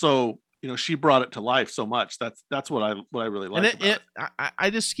also she brought it to life so much. That's what I really like. And I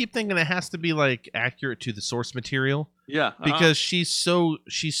just keep thinking it has to be like accurate to the source material. Yeah, because she's so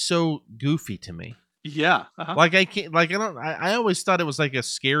goofy to me. Yeah, like I can't like I always thought it was like a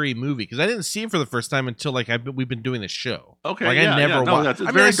scary movie because I didn't see it for the first time until like we've been doing this show. Okay, like yeah, I never watched.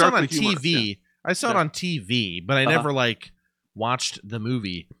 I mean, I saw it on humorous, TV. Yeah. I saw it on TV, but I never like watched the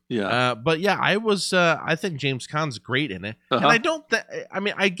movie. Yeah. But yeah, I think James Caan's great in it, and I don't. I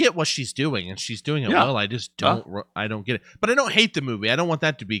mean, I get what she's doing, and she's doing it well. I just don't. I don't get it, but I don't hate the movie. I don't want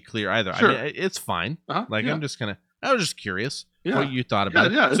that to be clear either. Sure. I mean, it's fine. Like yeah. I'm just gonna. I was just curious what you thought Yeah,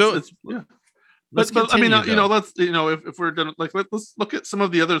 about yeah. it. So yeah. let's But I mean, continue, let's if we're done, like let's look at some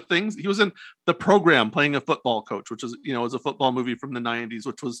of the other things. He was in The Program, playing a football coach, which is is a football movie from the '90s,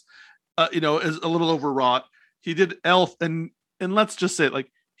 which was is a little overwrought. He did Elf, and let's just say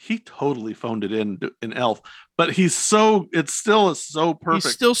like he totally phoned it in Elf, but it's still so perfect.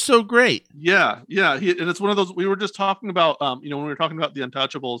 He's still so great. Yeah, yeah. And it's one of those we were just talking about. When we were talking about The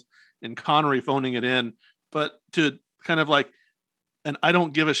Untouchables and Connery phoning it in, but to kind of like, and I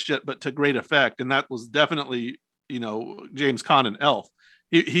don't give a shit, but to great effect. And that was definitely, James Caan in Elf.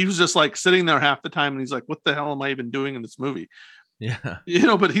 He was just like sitting there half the time, and he's like, "What the hell am I even doing in this movie?" Yeah,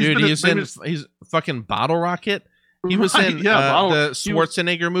 but he's fucking Bottle Rocket. He was in the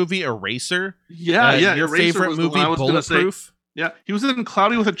Schwarzenegger movie Eraser. Yeah, yeah. Your Eraser favorite movie, Bulletproof. Yeah, he was in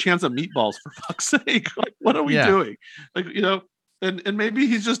Cloudy with a Chance of Meatballs, for fuck's sake. Like, what are we doing? Like, and maybe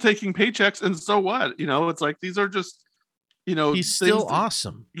he's just taking paychecks, and so what? It's like these are just, he's still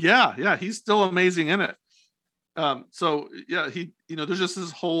awesome. Yeah, yeah, he's still amazing in it. So yeah, he, there's just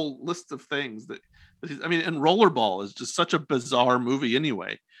this whole list of things that he's, I mean, and Rollerball is just such a bizarre movie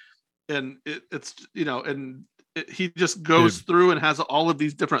anyway, and it's he just goes through and has all of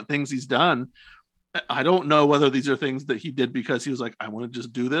these different things he's done. I don't know whether these are things that he did because he was like, I want to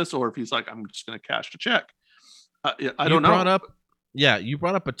just do this, or if he's like, I'm just going to cash the check. I don't know. You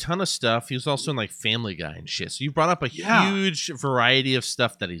brought up a ton of stuff. He was also in like Family Guy and shit. So you brought up a huge variety of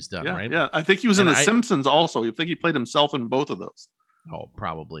stuff that he's done, right? Yeah, I think he was in The Simpsons also. I think he played himself in both of those. Oh,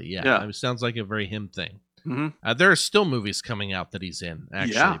 probably. Yeah. It sounds like a very him thing. Mm-hmm. There are still movies coming out that he's in,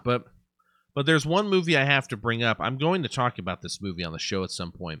 actually. But there's one movie I have to bring up. I'm going to talk about this movie on the show at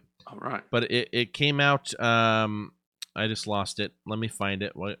some point. All right. But it came out. I just lost it. Let me find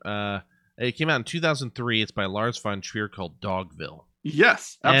it. It came out in 2003. It's by Lars von Trier, called Dogville.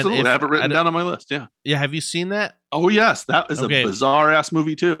 Yes, absolutely. I have it written down on my list. Yeah. Yeah. Have you seen that? Oh yes, that is a bizarre ass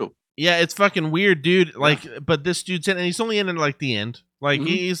movie too. Yeah, it's fucking weird, dude. Like, but this dude's in, and he's only in it like the end. Like,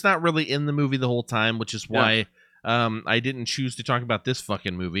 he's not really in the movie the whole time, which is why I didn't choose to talk about this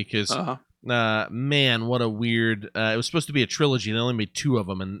fucking movie because. Man, what a weird. It was supposed to be a trilogy. They only made 2 of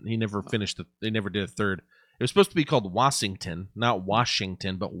them, and he never finished it. They never did a third. It was supposed to be called Washington, not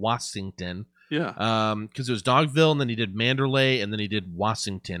Washington, but Washington. Yeah. Because it was Dogville, and then he did Manderley, and then he did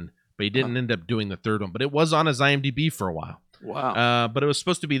Washington, but he didn't end up doing the third one. But it was on his IMDb for a while. Wow. But it was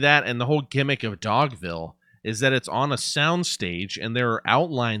supposed to be that, and the whole gimmick of Dogville is that it's on a sound stage, and there are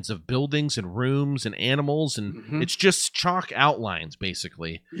outlines of buildings and rooms and animals, and it's just chalk outlines,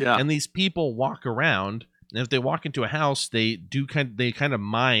 basically. Yeah. And these people walk around, and if they walk into a house, they kind of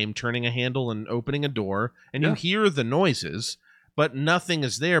mime turning a handle and opening a door, and you hear the noises, but nothing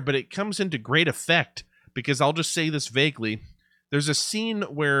is there. But it comes into great effect, because I'll just say this vaguely. There's a scene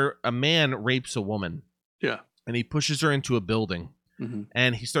where a man rapes a woman. Yeah. And he pushes her into a building.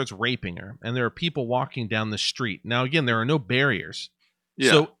 And he starts raping her, and there are people walking down the street. Now, again, there are no barriers.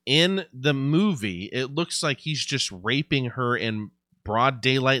 Yeah. So in the movie, it looks like he's just raping her in broad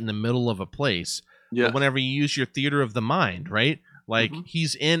daylight in the middle of a place. Yeah. But whenever you use your theater of the mind, right? Like,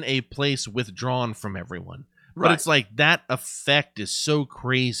 he's in a place withdrawn from everyone. Right. But it's like that effect is so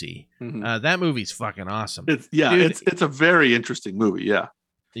crazy. That movie's fucking awesome. It's a very interesting movie. Yeah.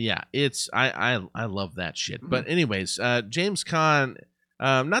 Yeah, it's I love that shit. But anyways, James Caan,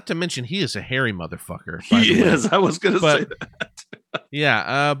 not to mention he is a hairy motherfucker. He is. I was gonna say that.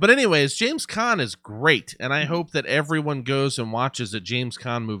 Yeah, but anyways, James Caan is great, and I hope that everyone goes and watches a James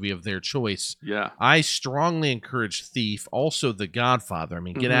Caan movie of their choice. Yeah, I strongly encourage Thief, also The Godfather. I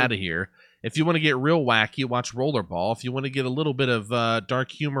mean, get out of here. If you want to get real wacky, watch Rollerball. If you want to get a little bit of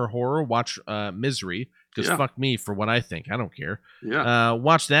dark humor horror, watch Misery. Because fuck me for what I think. I don't care. Yeah.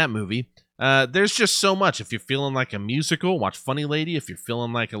 Watch that movie. There's just so much. If you're feeling like a musical, watch Funny Lady. If you're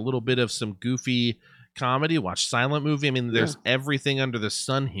feeling like a little bit of some goofy comedy, watch Silent Movie. I mean, there's everything under the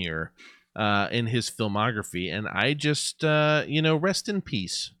sun here in his filmography. And I just, rest in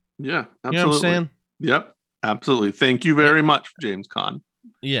peace. Yeah, absolutely. You know what I'm saying? Yep, absolutely. Thank you very much, James Caan.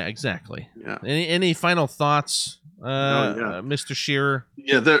 Yeah, exactly. Yeah. Any final thoughts, Mr. Shearer?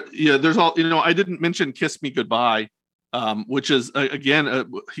 Yeah, there's all, I didn't mention Kiss Me Goodbye, which is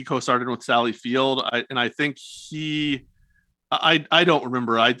again, he co-starred with Sally Field. I think I don't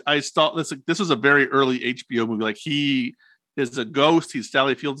remember. I thought this was a very early HBO movie. Like, he is a ghost. He's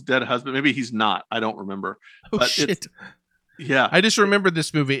Sally Field's dead husband. Maybe he's not. I don't remember. Oh, but shit. Yeah. I just remembered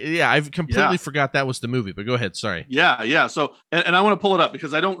this movie. Yeah, I've completely forgot that was the movie, but go ahead. Sorry. Yeah. So, and I want to pull it up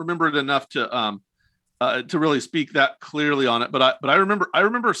because I don't remember it enough to really speak that clearly on it. But I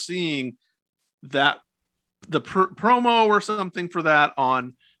remember seeing that the promo or something for that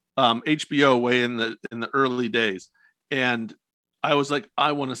on HBO way in the early days. And I was like,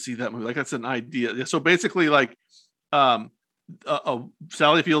 I want to see that movie. Like, that's an idea. So basically, like,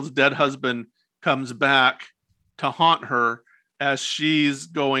 Sally Field's dead husband comes back to haunt her as she's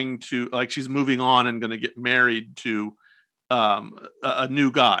going to, like, she's moving on and going to get married to a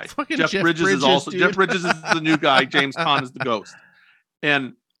new guy. Jeff Bridges is also, Jeff Bridges is the new guy. James Caan is the ghost.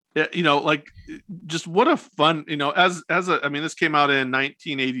 And, like, just what a fun, this came out in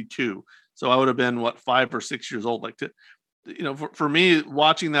 1982. So I would have been 5 or 6 years old. Like, for me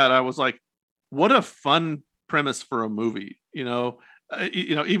watching that, I was like, what a fun premise for a movie,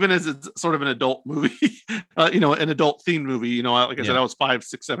 even as it's sort of an adult movie, an adult themed movie, like I said, I was 5,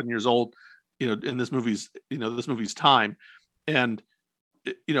 6, 7 years old, in this movie's time. And,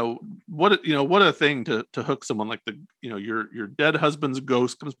 what a thing to hook someone like your dead husband's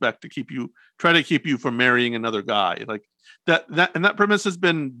ghost comes back to try to keep you from marrying another guy like that premise has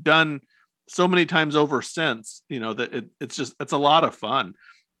been done so many times over since, that it's a lot of fun.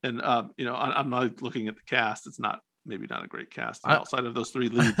 And, I'm not looking at the cast. It's maybe not a great cast outside of those 3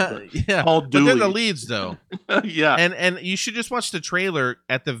 leads. But yeah, Paul Dooley. But they're the leads, though. Yeah. And you should just watch the trailer.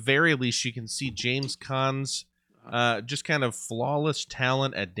 At the very least, you can see James Caan's just kind of flawless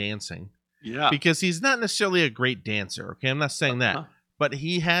talent at dancing. Yeah. Because he's not necessarily a great dancer, okay? I'm not saying that. But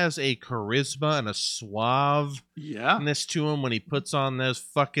he has a charisma and a suaveness to him when he puts on those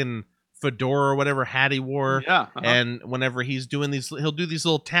fucking fedora or whatever hat he wore. Yeah. And whenever he's doing he'll do these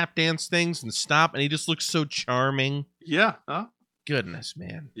little tap dance things and stop, and he just looks so charming. Yeah. Goodness,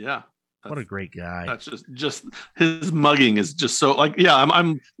 man. Yeah. What a great guy. That's just his mugging is just so, like,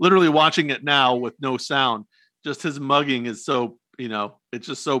 I'm literally watching it now with no sound. Just his mugging is so, it's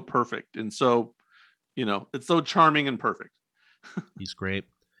just so perfect. And so, it's so charming and perfect. He's great.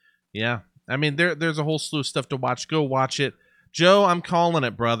 Yeah. I mean, there's a whole slew of stuff to watch. Go watch it. Joe, I'm calling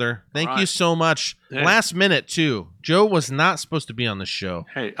it, brother. Thank you so much. Hey. Last minute, too. Joe was not supposed to be on the show.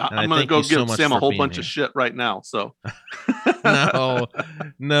 Hey, I'm going to go give Sam a whole bunch of shit right now. So,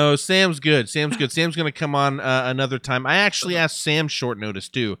 no, Sam's good. Sam's going to come on another time. I actually asked Sam short notice,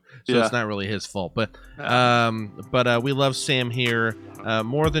 too, so it's not really his fault. But we love Sam here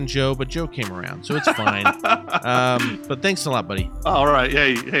more than Joe, but Joe came around, so it's fine. But thanks a lot, buddy. All right.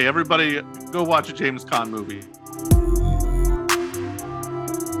 Hey, everybody, go watch a James Caan movie.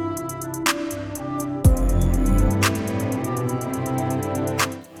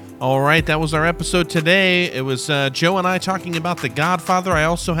 All right, that was our episode today. It was Joe and I talking about The Godfather. I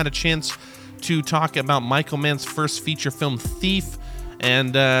also had a chance to talk about Michael Mann's first feature film, Thief.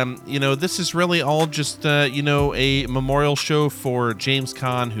 And, this is really all just, a memorial show for James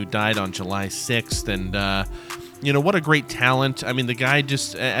Caan, who died on July 6th. And, what a great talent. I mean, the guy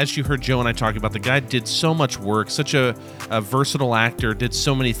just, as you heard Joe and I talk about, the guy did so much work, such a versatile actor, did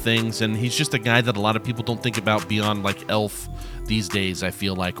so many things. And he's just a guy that a lot of people don't think about beyond, like, Elf these days, I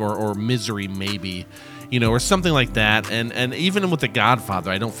feel like, or Misery maybe, or something like that. And even with The Godfather,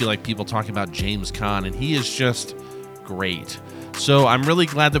 I don't feel like people talk about James Caan, and he is just great. So I'm really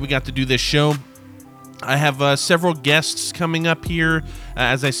glad that we got to do this show. I have several guests coming up here.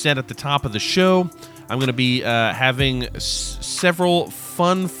 As I said at the top of the show, I'm going to be having several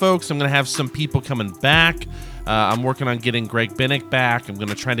fun folks. I'm going to have some people coming back. I'm working on getting Greg Bennick back. I'm going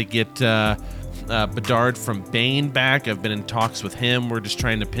to try to get Bedard from Bane back. I've been in talks with him. We're just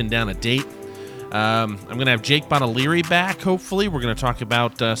trying to pin down a date. I'm going to have Jake Bonaleri back, hopefully. We're going to talk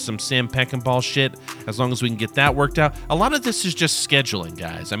about some Sam Peckinpah shit, as long as we can get that worked out. A lot of this is just scheduling,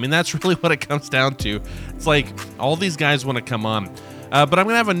 guys. I mean, that's really what it comes down to. It's like all these guys want to come on. But I'm going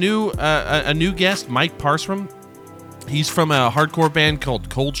to have a new guest, Mike Parsrum. He's from a hardcore band called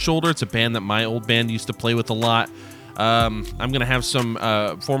Cold Shoulder. It's a band that my old band used to play with a lot. I'm going to have some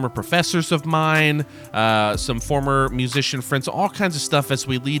former professors of mine, some former musician friends, all kinds of stuff as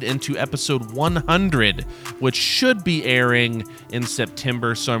we lead into episode 100, which should be airing in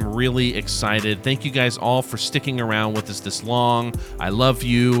September. So I'm really excited. Thank you guys all for sticking around with us this long. I love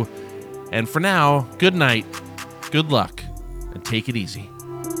you. And for now, good night, good luck, and take it easy.